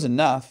 she knows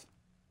enough.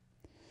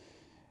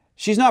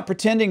 She's not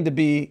pretending to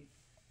be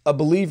a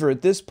believer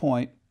at this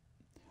point.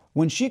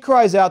 When she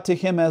cries out to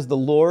him as the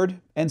Lord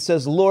and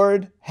says,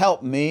 Lord,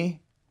 help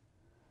me,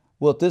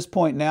 well, at this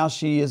point now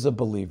she is a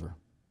believer.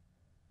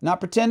 Not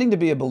pretending to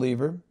be a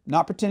believer,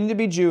 not pretending to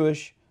be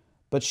Jewish,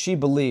 but she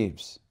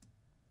believes.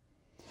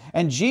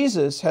 And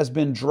Jesus has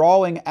been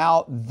drawing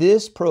out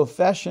this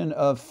profession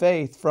of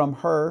faith from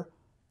her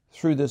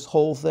through this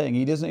whole thing.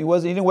 He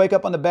didn't wake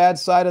up on the bad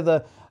side of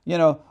the,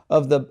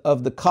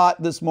 of the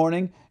cot this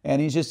morning,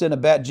 and he's just in a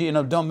bad,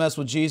 don't mess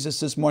with Jesus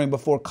this morning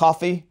before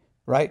coffee,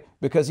 right?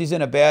 Because he's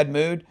in a bad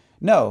mood.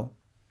 No,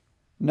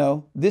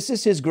 this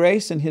is his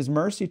grace and his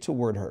mercy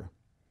toward her.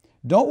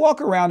 Don't walk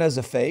around as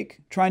a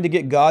fake, trying to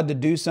get God to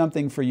do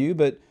something for you,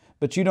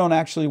 but you don't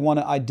actually want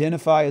to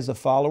identify as a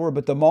follower.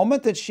 But the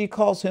moment that she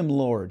calls him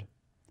Lord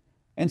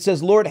and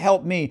says, Lord,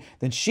 help me,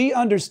 then she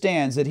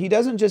understands that he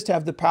doesn't just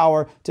have the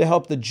power to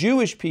help the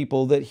Jewish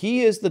people, that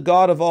he is the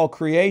God of all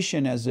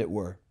creation, as it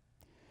were.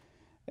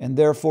 And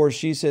therefore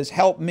she says,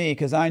 help me,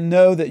 because I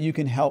know that you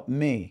can help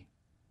me.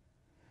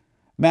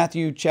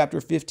 Matthew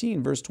chapter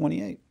 15, verse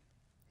 28.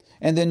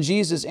 And then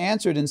Jesus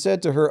answered and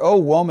said to her, O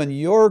woman,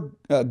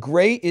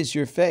 great is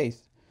your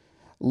faith.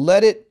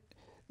 Let it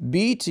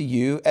be to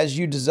you as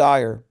you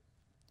desire.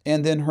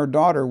 And then her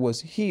daughter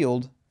was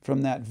healed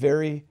from that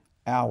very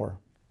hour.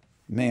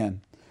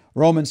 Man.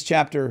 Romans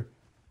chapter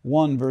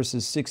 1,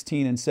 verses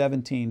 16 and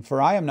 17.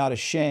 For I am not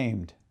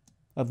ashamed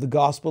of the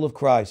gospel of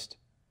Christ,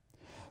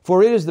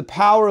 for it is the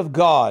power of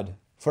God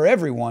for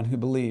everyone who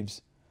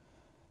believes,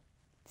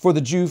 for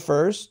the Jew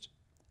first,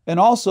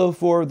 and also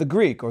for the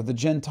Greek or the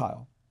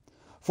Gentile.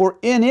 For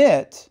in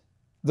it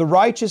the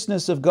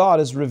righteousness of God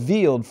is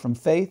revealed from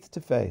faith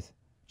to faith,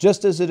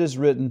 just as it is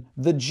written,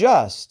 the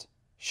just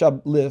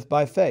shall live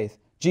by faith.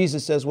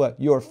 Jesus says what?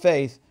 Your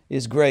faith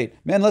is great.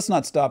 Man, let's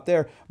not stop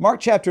there. Mark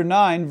chapter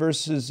 9,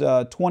 verses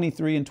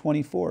 23 and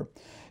 24.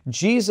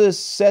 Jesus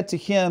said to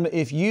him,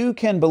 if you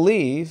can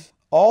believe,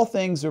 all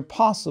things are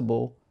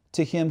possible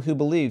to him who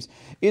believes.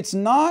 It's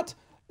not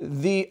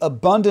the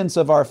abundance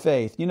of our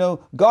faith.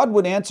 God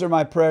would answer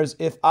my prayers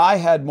if I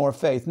had more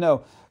faith.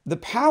 No, the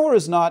power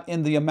is not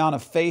in the amount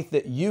of faith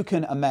that you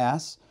can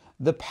amass.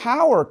 The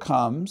power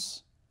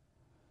comes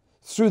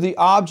through the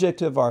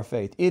object of our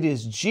faith. It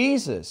is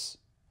Jesus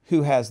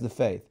who has the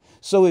faith.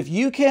 So if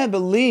you can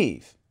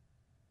believe,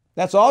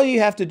 that's all you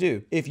have to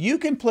do. If you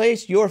can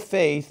place your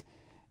faith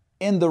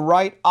in the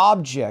right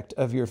object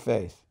of your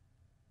faith,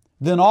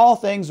 then all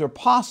things are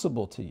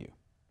possible to you.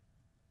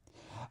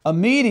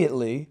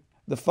 Immediately,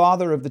 the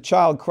father of the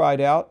child cried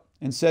out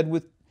and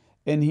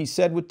he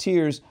said with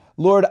tears,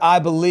 Lord, I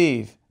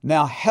believe.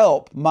 Now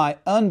help my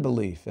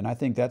unbelief. And I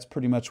think that's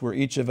pretty much where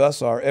each of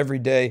us are every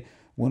day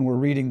when we're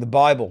reading the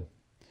Bible.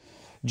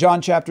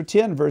 John chapter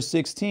 10, verse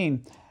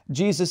 16,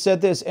 Jesus said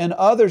this, and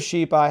other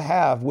sheep I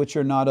have which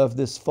are not of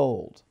this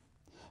fold.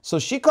 So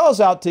she calls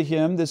out to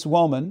him, this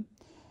woman.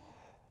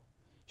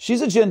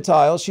 She's a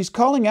Gentile. She's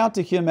calling out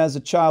to him as a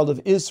child of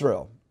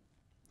Israel.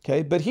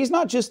 Okay, but he's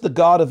not just the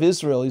God of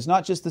Israel. He's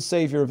not just the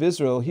Savior of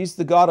Israel. He's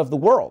the God of the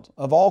world,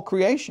 of all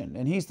creation.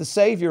 And he's the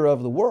Savior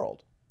of the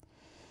world.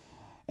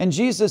 And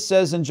Jesus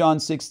says in John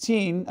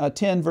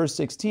 10, verse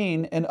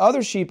 16, and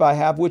other sheep I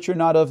have which are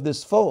not of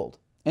this fold,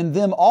 and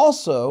them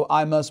also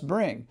I must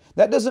bring.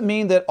 That doesn't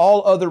mean that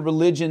all other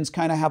religions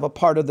kind of have a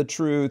part of the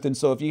truth. And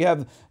so if you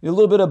have a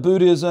little bit of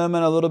Buddhism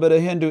and a little bit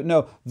of Hindu,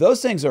 no,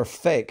 those things are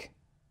fake.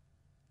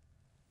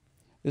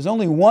 There's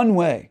only one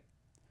way.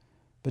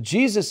 But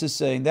Jesus is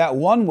saying that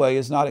one way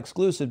is not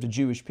exclusive to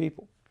Jewish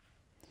people.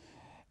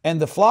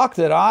 And the flock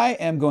that I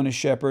am going to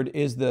shepherd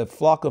is the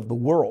flock of the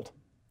world.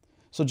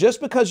 So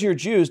just because you're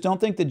Jews, don't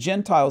think the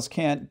Gentiles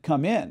can't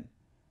come in.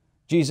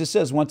 Jesus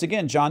says, once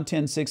again, John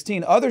 10,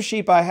 16, other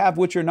sheep I have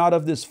which are not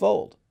of this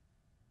fold.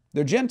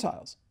 They're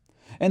Gentiles.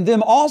 And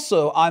them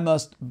also I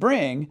must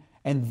bring,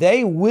 and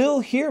they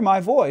will hear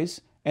my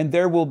voice, and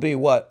there will be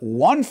what?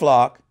 One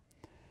flock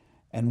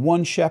and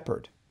one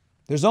shepherd.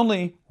 There's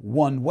only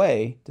one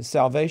way to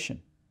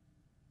salvation.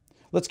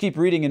 Let's keep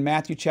reading in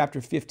Matthew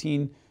chapter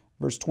 15,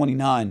 verse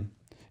 29.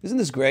 Isn't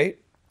this great?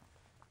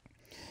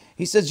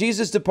 He says,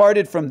 Jesus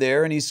departed from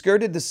there, and he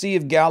skirted the Sea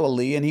of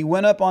Galilee, and he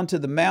went up onto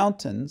the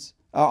mountain,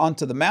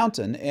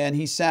 and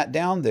he sat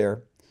down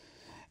there.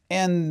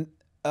 And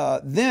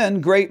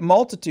then great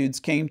multitudes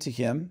came to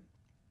him,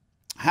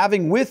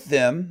 having with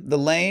them the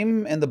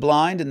lame and the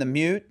blind and the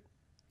mute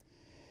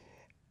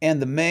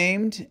and the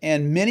maimed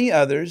and many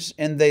others,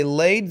 and they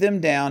laid them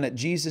down at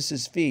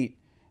Jesus' feet,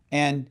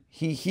 and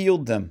he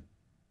healed them.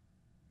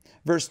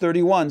 Verse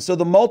 31, so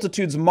the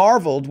multitudes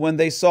marveled when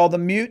they saw the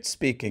mute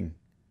speaking,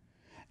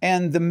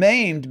 and the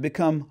maimed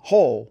become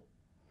whole,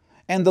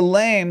 and the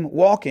lame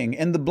walking,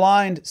 and the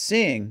blind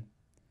seeing.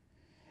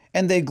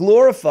 And they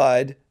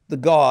glorified the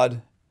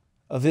God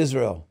of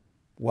Israel.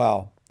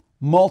 Wow.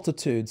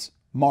 Multitudes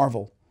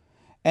marvel.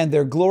 And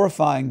they're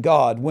glorifying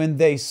God when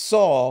they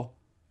saw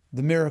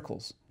the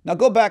miracles. Now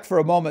go back for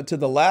a moment to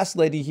the last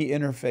lady he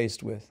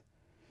interfaced with.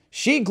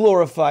 She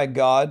glorified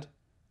God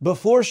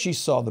before she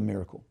saw the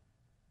miracle.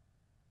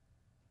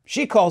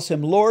 She calls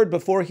him Lord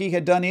before he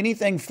had done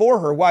anything for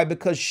her. Why?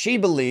 Because she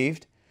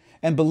believed,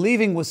 and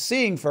believing was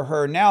seeing for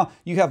her. Now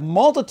you have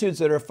multitudes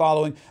that are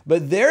following,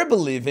 but they're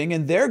believing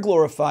and they're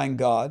glorifying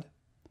God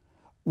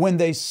when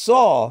they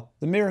saw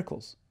the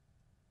miracles.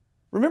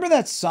 Remember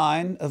that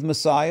sign of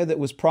Messiah that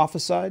was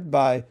prophesied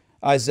by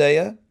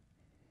Isaiah?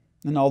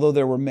 And although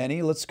there were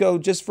many, let's go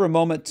just for a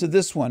moment to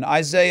this one.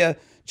 Isaiah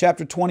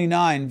chapter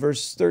 29,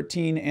 verse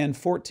 13 and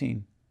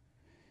 14.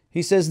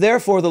 He says,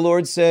 "Therefore the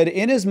Lord said,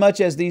 inasmuch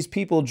as these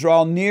people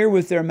draw near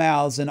with their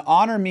mouths and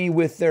honor me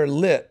with their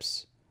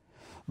lips,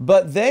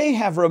 but they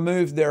have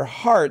removed their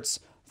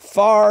hearts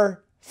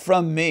far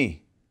from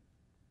me.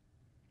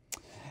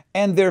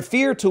 And their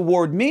fear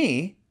toward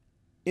me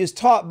is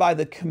taught by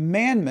the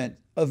commandment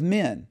of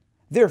men."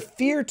 Their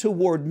fear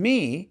toward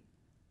me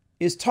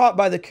is taught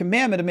by the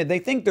commandment of men. They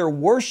think they're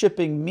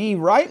worshiping me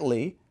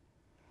rightly,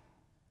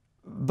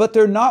 but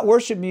they're not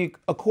worshiping me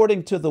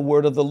according to the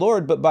word of the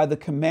Lord, but by the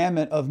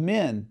commandment of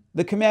men.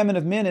 The commandment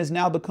of men has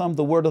now become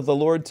the word of the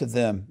Lord to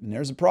them. And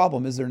there's a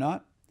problem, is there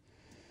not?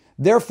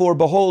 "Therefore,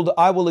 behold,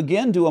 I will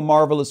again do a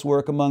marvelous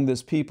work among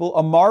this people,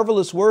 a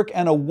marvelous work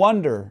and a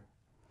wonder.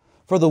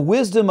 For the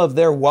wisdom of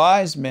their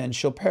wise men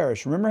shall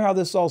perish." Remember how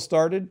this all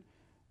started?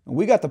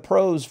 We got the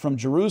pros from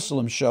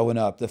Jerusalem showing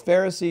up, the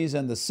Pharisees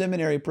and the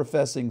seminary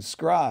professing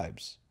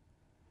scribes.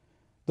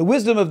 "The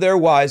wisdom of their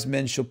wise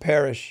men shall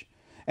perish,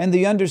 and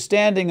the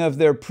understanding of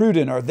their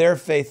prudent or their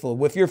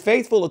faithful." If you're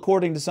faithful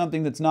according to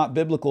something that's not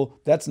biblical,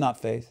 that's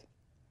not faith.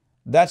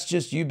 That's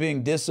just you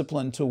being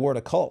disciplined toward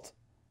a cult.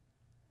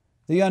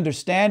 "The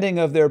understanding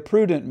of their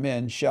prudent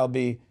men shall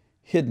be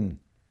hidden."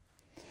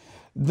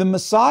 The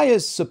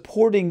Messiah's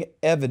supporting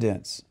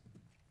evidence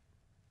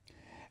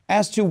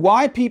as to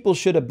why people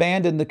should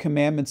abandon the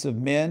commandments of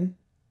men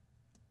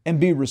and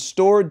be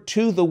restored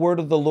to the word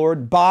of the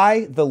Lord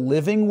by the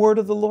living word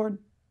of the Lord.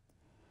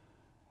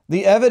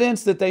 The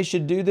evidence that they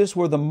should do this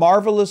were the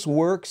marvelous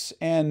works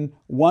and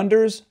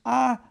wonders.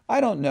 I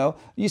don't know.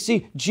 You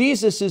see,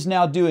 Jesus is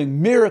now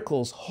doing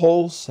miracles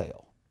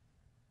wholesale.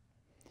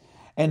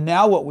 And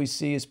now what we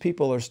see is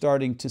people are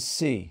starting to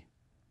see.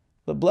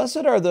 But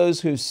blessed are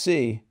those who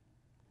see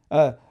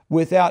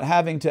without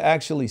having to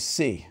actually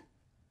see.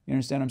 You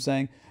understand what I'm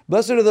saying?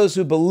 Blessed are those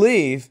who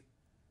believe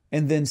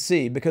and then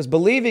see, because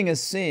believing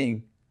is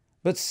seeing,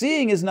 but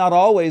seeing is not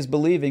always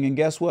believing. And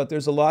guess what?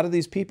 There's a lot of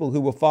these people who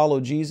will follow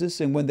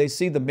Jesus, and when they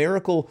see the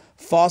miracle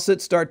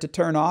faucet start to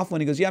turn off, when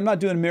he goes, "Yeah, I'm not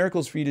doing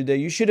miracles for you today.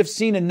 You should have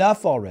seen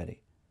enough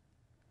already."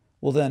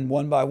 Well, then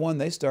one by one,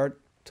 they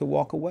start to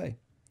walk away.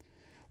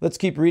 Let's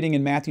keep reading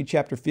in Matthew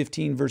chapter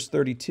 15, verse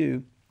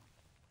 32.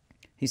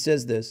 He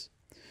says this,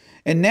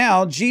 "And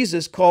now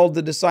Jesus called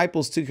the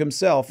disciples to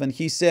himself, and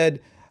he said,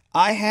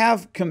 I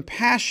have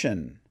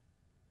compassion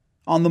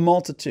on the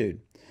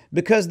multitude,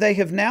 because they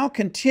have now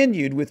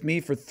continued with me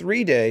for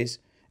 3 days,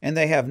 and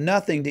they have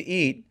nothing to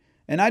eat,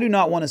 and I do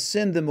not want to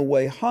send them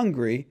away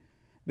hungry,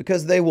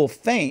 because they will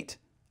faint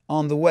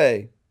on the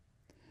way."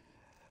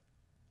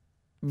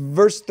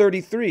 Verse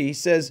 33, he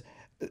says,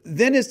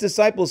 "Then his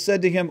disciples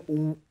said to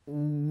him,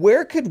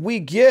 where could we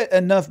get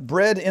enough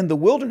bread in the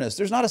wilderness?"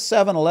 There's not a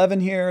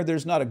 7-Eleven here.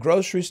 There's not a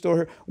grocery store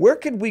here. Where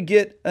could we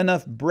get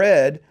enough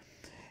bread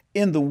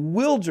in the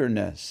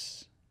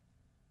wilderness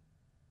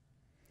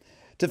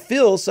to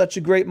fill such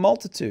a great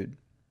multitude?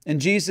 And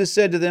Jesus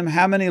said to them,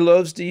 "How many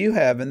loaves do you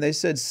have?" And they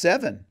said,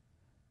 7,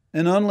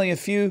 and only a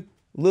few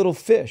little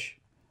fish.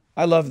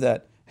 I love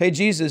that. Hey,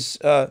 Jesus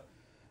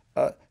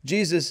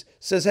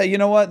says, "Hey, you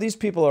know what? These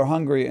people are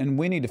hungry and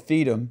we need to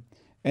feed them."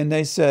 And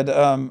they said,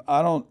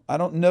 I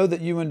don't know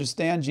that you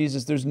understand,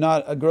 Jesus. There's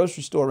not a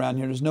grocery store around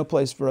here. There's no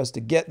place for us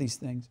to get these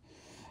things.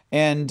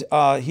 And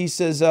he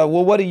says,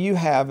 "Well, what do you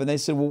have?" And they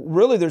said, "Well,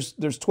 really,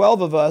 there's 12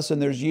 of us, and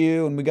there's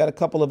you, and we got a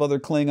couple of other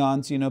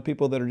Klingons,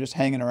 people that are just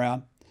hanging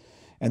around,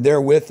 and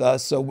they're with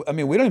us. So, we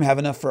don't even have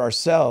enough for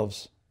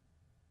ourselves."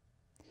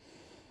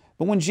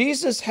 But when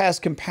Jesus has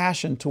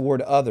compassion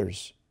toward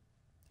others,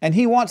 and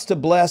he wants to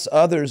bless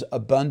others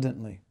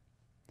abundantly,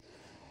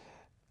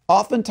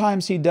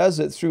 oftentimes he does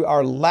it through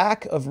our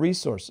lack of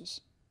resources.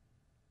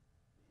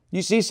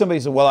 You see somebody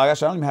say, "Well,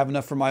 gosh, I don't even have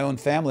enough for my own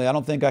family. I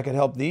don't think I could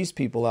help these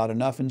people out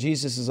enough." And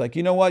Jesus is like,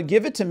 "You know what?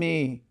 Give it to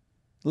me.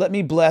 Let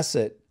me bless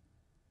it."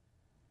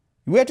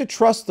 We have to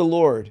trust the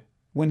Lord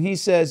when he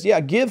says, yeah,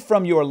 give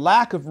from your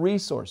lack of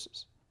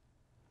resources.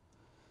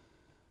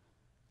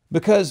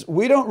 Because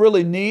we don't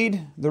really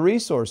need the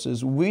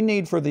resources. We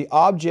need for the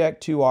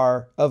object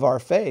of our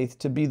faith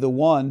to be the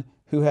one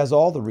who has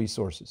all the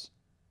resources.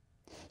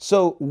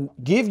 So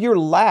give your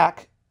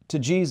lack to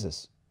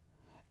Jesus,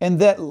 and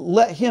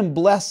let him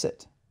bless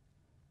it.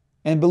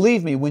 And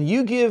believe me, when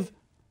you give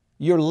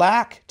your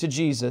lack to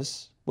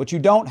Jesus, what you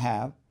don't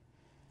have,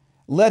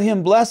 let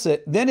him bless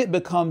it, then it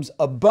becomes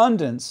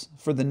abundance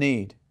for the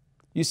need.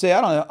 You say,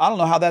 I don't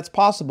know how that's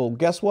possible.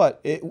 Guess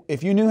what?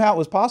 If you knew how it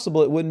was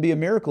possible, it wouldn't be a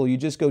miracle. You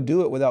just go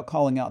do it without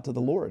calling out to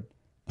the Lord.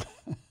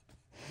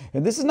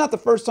 And this is not the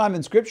first time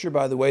in Scripture,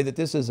 by the way, that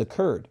this has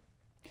occurred.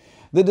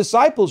 The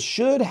disciples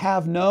should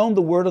have known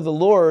the word of the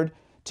Lord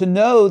to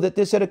know that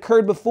this had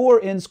occurred before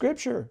in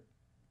Scripture.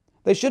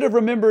 They should have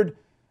remembered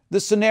the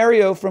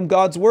scenario from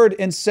God's word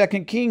in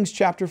 2 Kings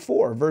chapter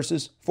 4,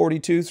 verses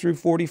 42 through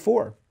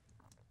 44.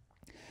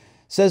 It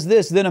says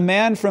this, "Then a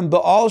man from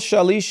Baal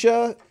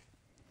Shalisha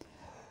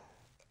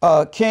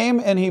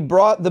came and he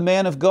brought the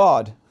man of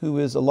God," who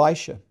is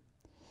Elisha.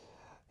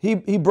 He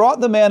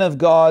brought the man of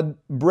God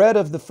bread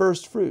of the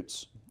first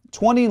fruits,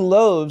 20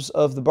 loaves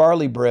of the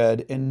barley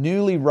bread and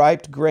newly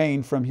ripe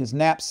grain from his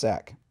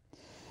knapsack.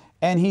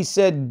 And he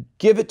said,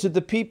 "Give it to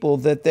the people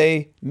that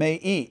they may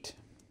eat."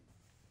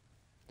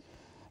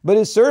 But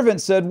his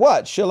servant said,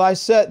 "What? Shall I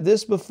set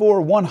this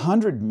before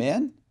 100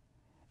 men?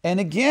 And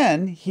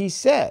again he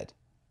said,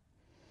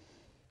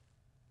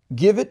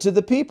 "Give it to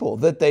the people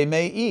that they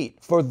may eat.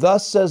 For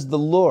thus says the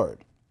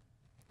Lord,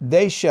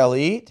 they shall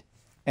eat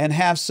and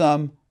have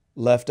some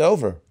left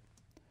over."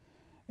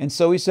 And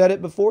so he set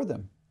it before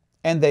them.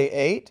 And they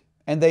ate,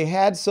 and they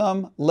had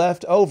some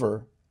left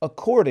over,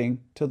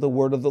 according to the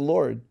word of the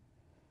Lord.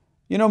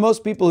 You know,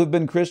 most people who've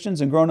been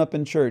Christians and grown up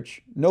in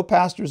church, no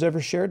pastors ever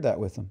shared that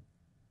with them.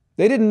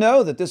 They didn't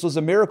know that this was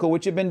a miracle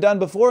which had been done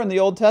before in the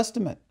Old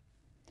Testament.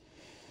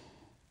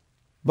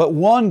 But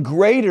one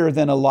greater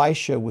than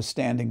Elisha was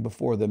standing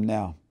before them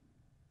now.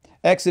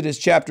 Exodus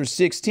chapter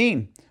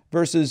 16,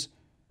 verses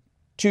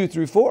 2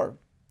 through 4.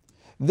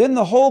 "Then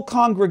the whole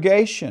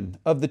congregation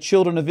of the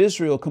children of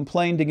Israel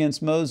complained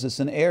against Moses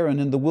and Aaron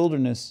in the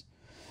wilderness.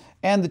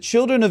 And the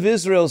children of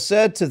Israel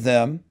said to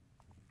them,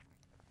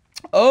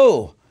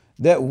 'Oh,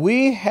 that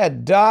we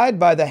had died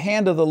by the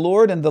hand of the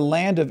Lord in the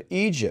land of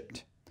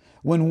Egypt,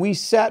 when we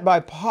sat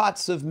by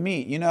pots of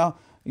meat.'" You know,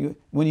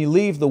 when you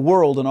leave the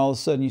world and all of a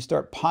sudden you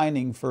start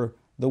pining for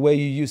the way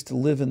you used to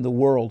live in the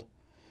world.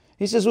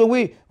 He says,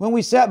 when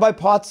we sat by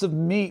pots of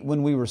meat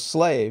when we were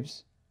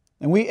slaves,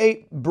 and we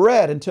ate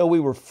bread until we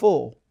were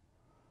full.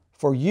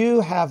 For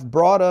you have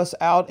brought us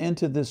out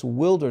into this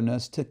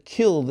wilderness to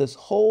kill this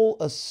whole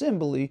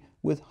assembly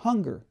with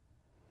hunger.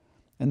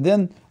 And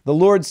then the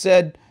Lord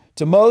said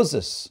to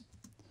Moses,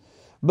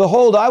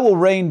 "Behold, I will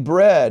rain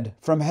bread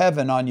from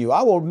heaven on you.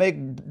 I will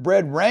make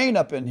bread rain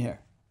up in here.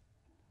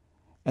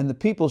 And the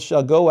people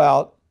shall go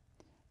out,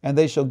 and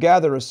they shall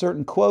gather a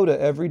certain quota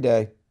every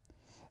day,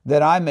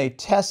 that I may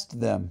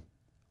test them,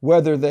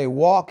 whether they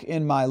walk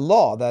in my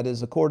law," that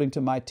is, according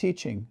to my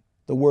teaching,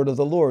 the word of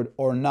the Lord,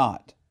 "or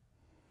not."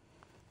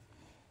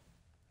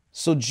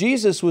 So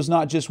Jesus was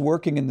not just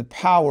working in the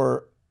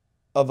power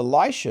of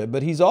Elisha,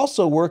 but he's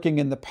also working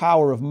in the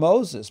power of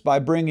Moses by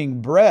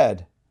bringing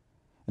bread.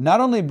 Not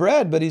only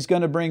bread, but he's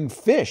going to bring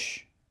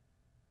fish.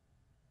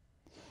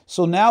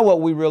 So now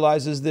what we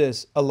realize is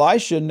this: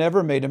 Elisha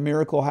never made a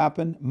miracle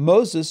happen.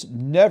 Moses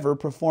never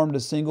performed a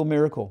single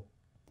miracle.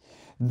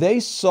 They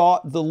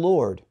sought the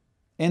Lord,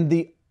 and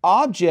the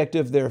object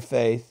of their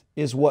faith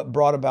is what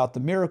brought about the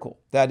miracle.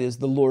 That is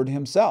the Lord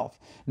himself.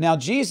 Now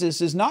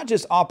Jesus is not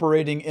just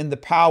operating in the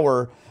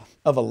power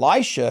of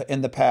Elisha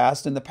in the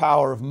past and the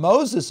power of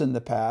Moses in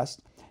the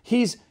past.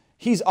 He's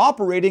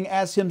operating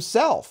as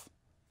himself.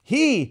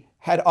 He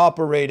had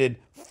operated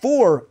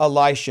for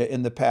Elisha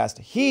in the past.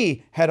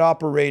 He had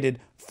operated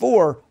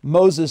for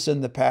Moses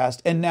in the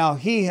past. And now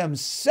he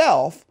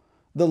himself,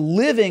 the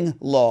living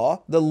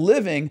law, the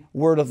living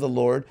word of the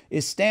Lord,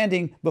 is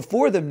standing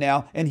before them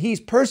now, and he's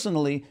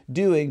personally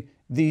doing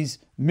these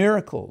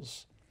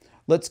miracles.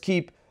 Let's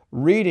keep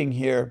reading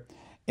here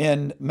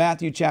in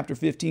Matthew chapter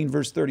 15,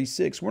 verse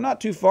 36. We're not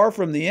too far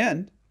from the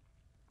end.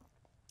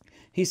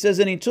 He says,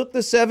 "And he took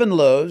the 7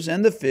 loaves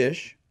and the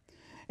fish,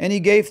 and he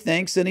gave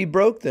thanks, and he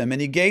broke them, and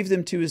he gave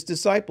them to his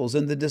disciples,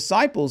 and the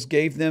disciples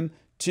gave them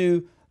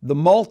to the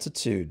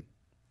multitude."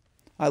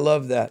 I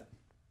love that.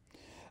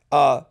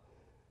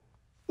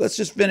 Let's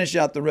just finish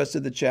out the rest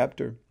of the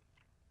chapter.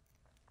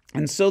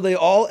 "And so they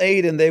all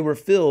ate, and they were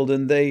filled,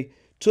 and they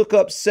took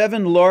up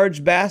 7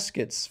 large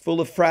baskets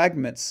full of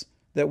fragments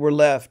that were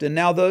left. And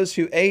now those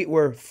who ate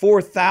were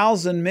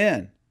 4,000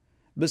 men,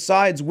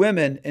 besides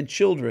women and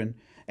children.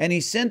 And he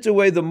sent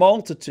away the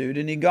multitude,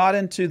 and he got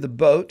into the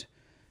boat,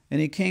 and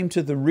he came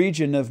to the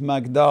region of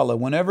Magdala."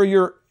 Whenever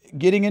you're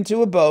getting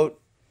into a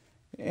boat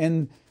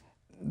in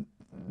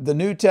the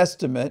New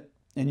Testament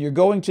and you're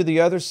going to the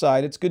other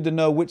side, it's good to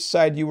know which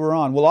side you were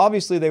on. Well,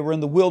 obviously they were in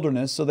the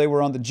wilderness, so they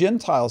were on the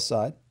Gentile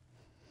side.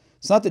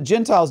 It's not that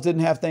Gentiles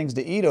didn't have things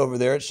to eat over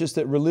there. It's just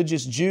that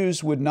religious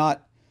Jews would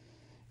not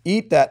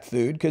eat that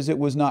food because it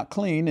was not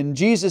clean. And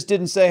Jesus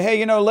didn't say, "Hey,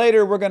 you know,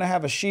 later we're going to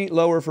have a sheet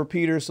lower for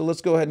Peter, so let's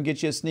go ahead and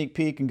get you a sneak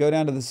peek and go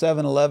down to the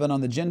 7-Eleven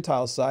on the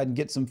Gentile side and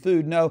get some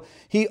food." No,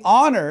 he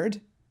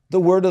honored the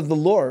word of the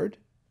Lord,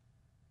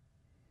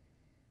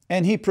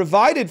 and he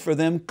provided for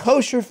them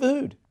kosher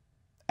food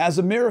as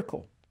a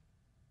miracle.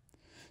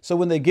 So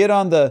when they get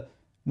on the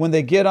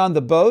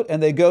boat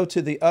and they go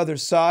to the other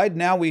side,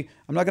 I'm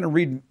not going to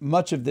read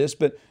much of this,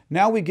 but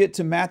now we get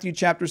to Matthew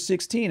chapter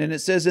 16, and it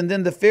says, "And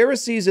then the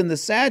Pharisees and the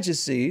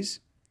Sadducees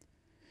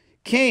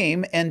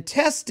came, and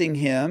testing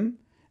him,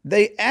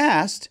 they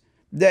asked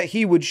that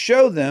he would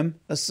show them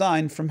a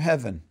sign from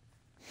heaven.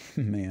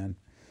 Man,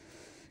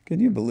 can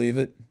you believe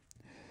it?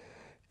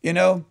 You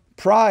know,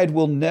 pride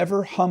will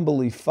never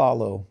humbly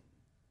follow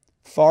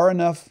far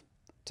enough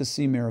to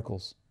see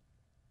miracles.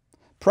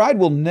 Pride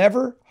will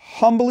never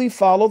humbly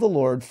follow the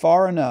Lord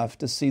far enough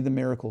to see the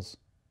miracles.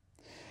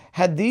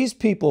 Had these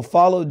people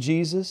followed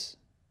Jesus,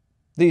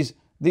 these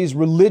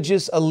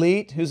religious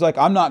elite who's like,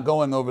 I'm not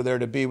going over there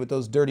to be with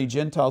those dirty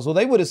Gentiles. Well,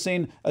 they would have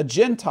seen a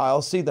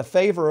Gentile see the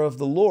favor of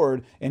the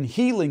Lord and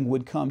healing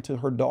would come to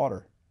her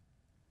daughter.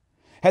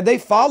 Had they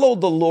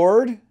followed the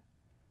Lord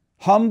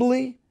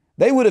humbly,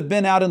 they would have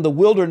been out in the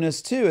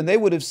wilderness too, and they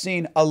would have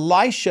seen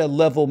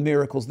Elisha-level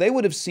miracles. They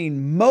would have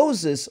seen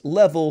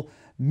Moses-level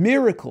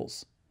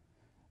miracles.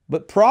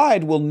 But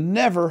pride will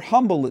never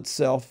humble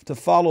itself to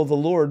follow the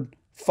Lord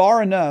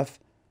far enough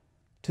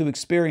to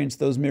experience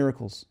those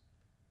miracles.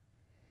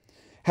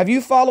 Have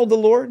you followed the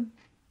Lord?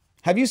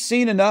 Have you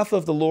seen enough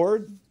of the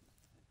Lord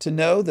to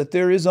know that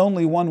there is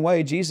only one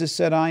way? Jesus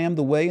said, I am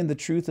the way and the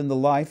truth and the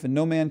life, and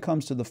no man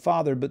comes to the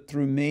Father but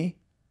through me.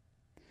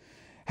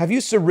 Have you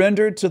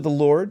surrendered to the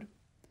Lord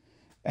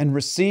and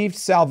received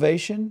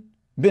salvation,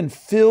 been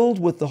filled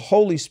with the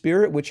Holy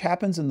Spirit, which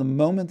happens in the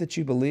moment that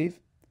you believe?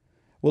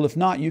 Well, if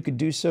not, you could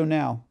do so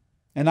now.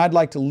 And I'd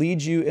like to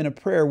lead you in a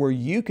prayer where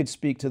you could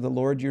speak to the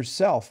Lord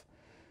yourself.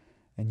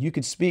 And you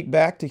could speak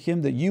back to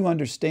Him that you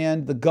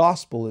understand the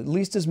gospel, at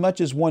least as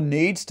much as one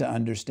needs to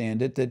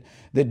understand it,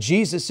 that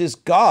Jesus is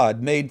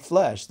God made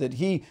flesh, that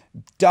He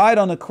died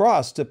on the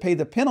cross to pay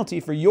the penalty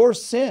for your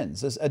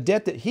sins, a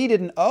debt that He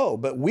didn't owe,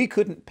 but we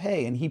couldn't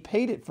pay, and He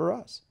paid it for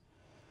us.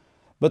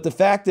 But the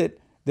fact that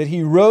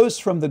He rose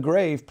from the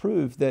grave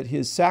proved that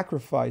His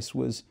sacrifice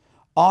was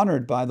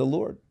honored by the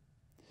Lord.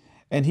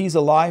 And He's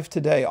alive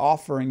today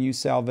offering you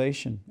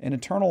salvation and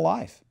eternal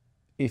life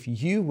if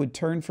you would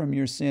turn from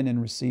your sin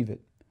and receive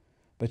it.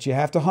 But you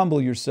have to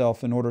humble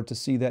yourself in order to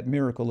see that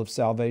miracle of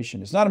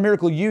salvation. It's not a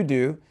miracle you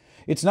do.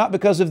 It's not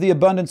because of the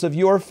abundance of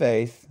your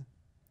faith.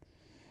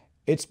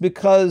 It's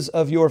because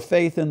of your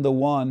faith in the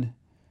one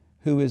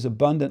who is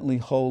abundantly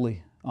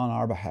holy on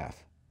our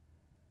behalf.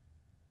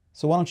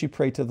 So why don't you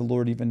pray to the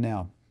Lord even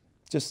now,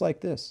 just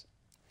like this.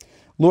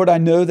 Lord, I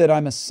know that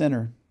I'm a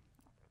sinner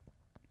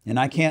and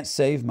I can't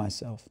save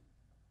myself.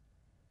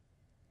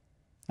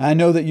 I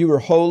know that you are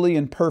holy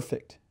and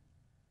perfect,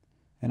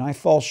 and I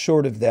fall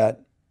short of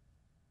that.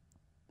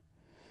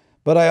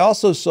 But I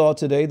also saw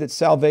today that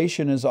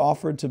salvation is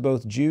offered to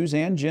both Jews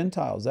and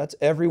Gentiles. That's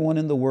everyone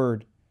in the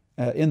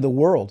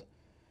world,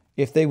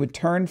 if they would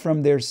turn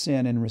from their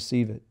sin and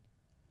receive it.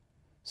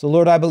 So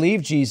Lord, I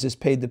believe Jesus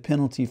paid the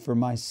penalty for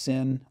my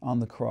sin on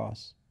the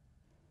cross.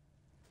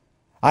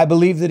 I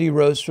believe that He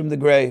rose from the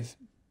grave,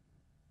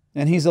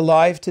 and He's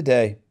alive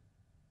today,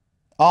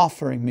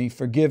 offering me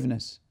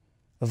forgiveness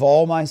of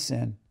all my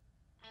sin,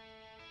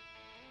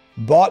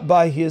 bought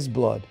by His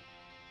blood.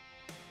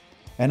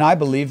 And I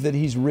believe that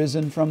He's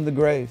risen from the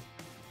grave.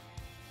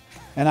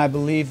 And I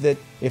believe that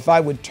if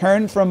I would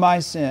turn from my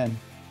sin,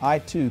 I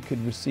too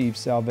could receive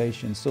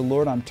salvation. So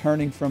Lord, I'm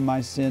turning from my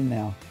sin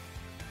now.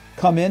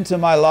 Come into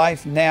my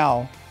life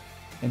now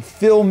and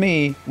fill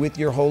me with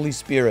your Holy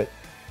Spirit.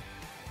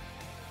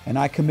 And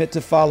I commit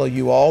to follow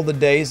you all the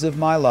days of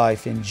my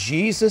life. In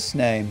Jesus'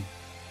 name,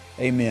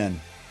 amen.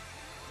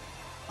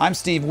 I'm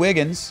Steve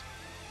Wiggins,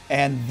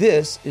 and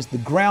this is the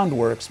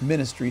Groundworks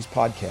Ministries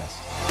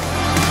podcast.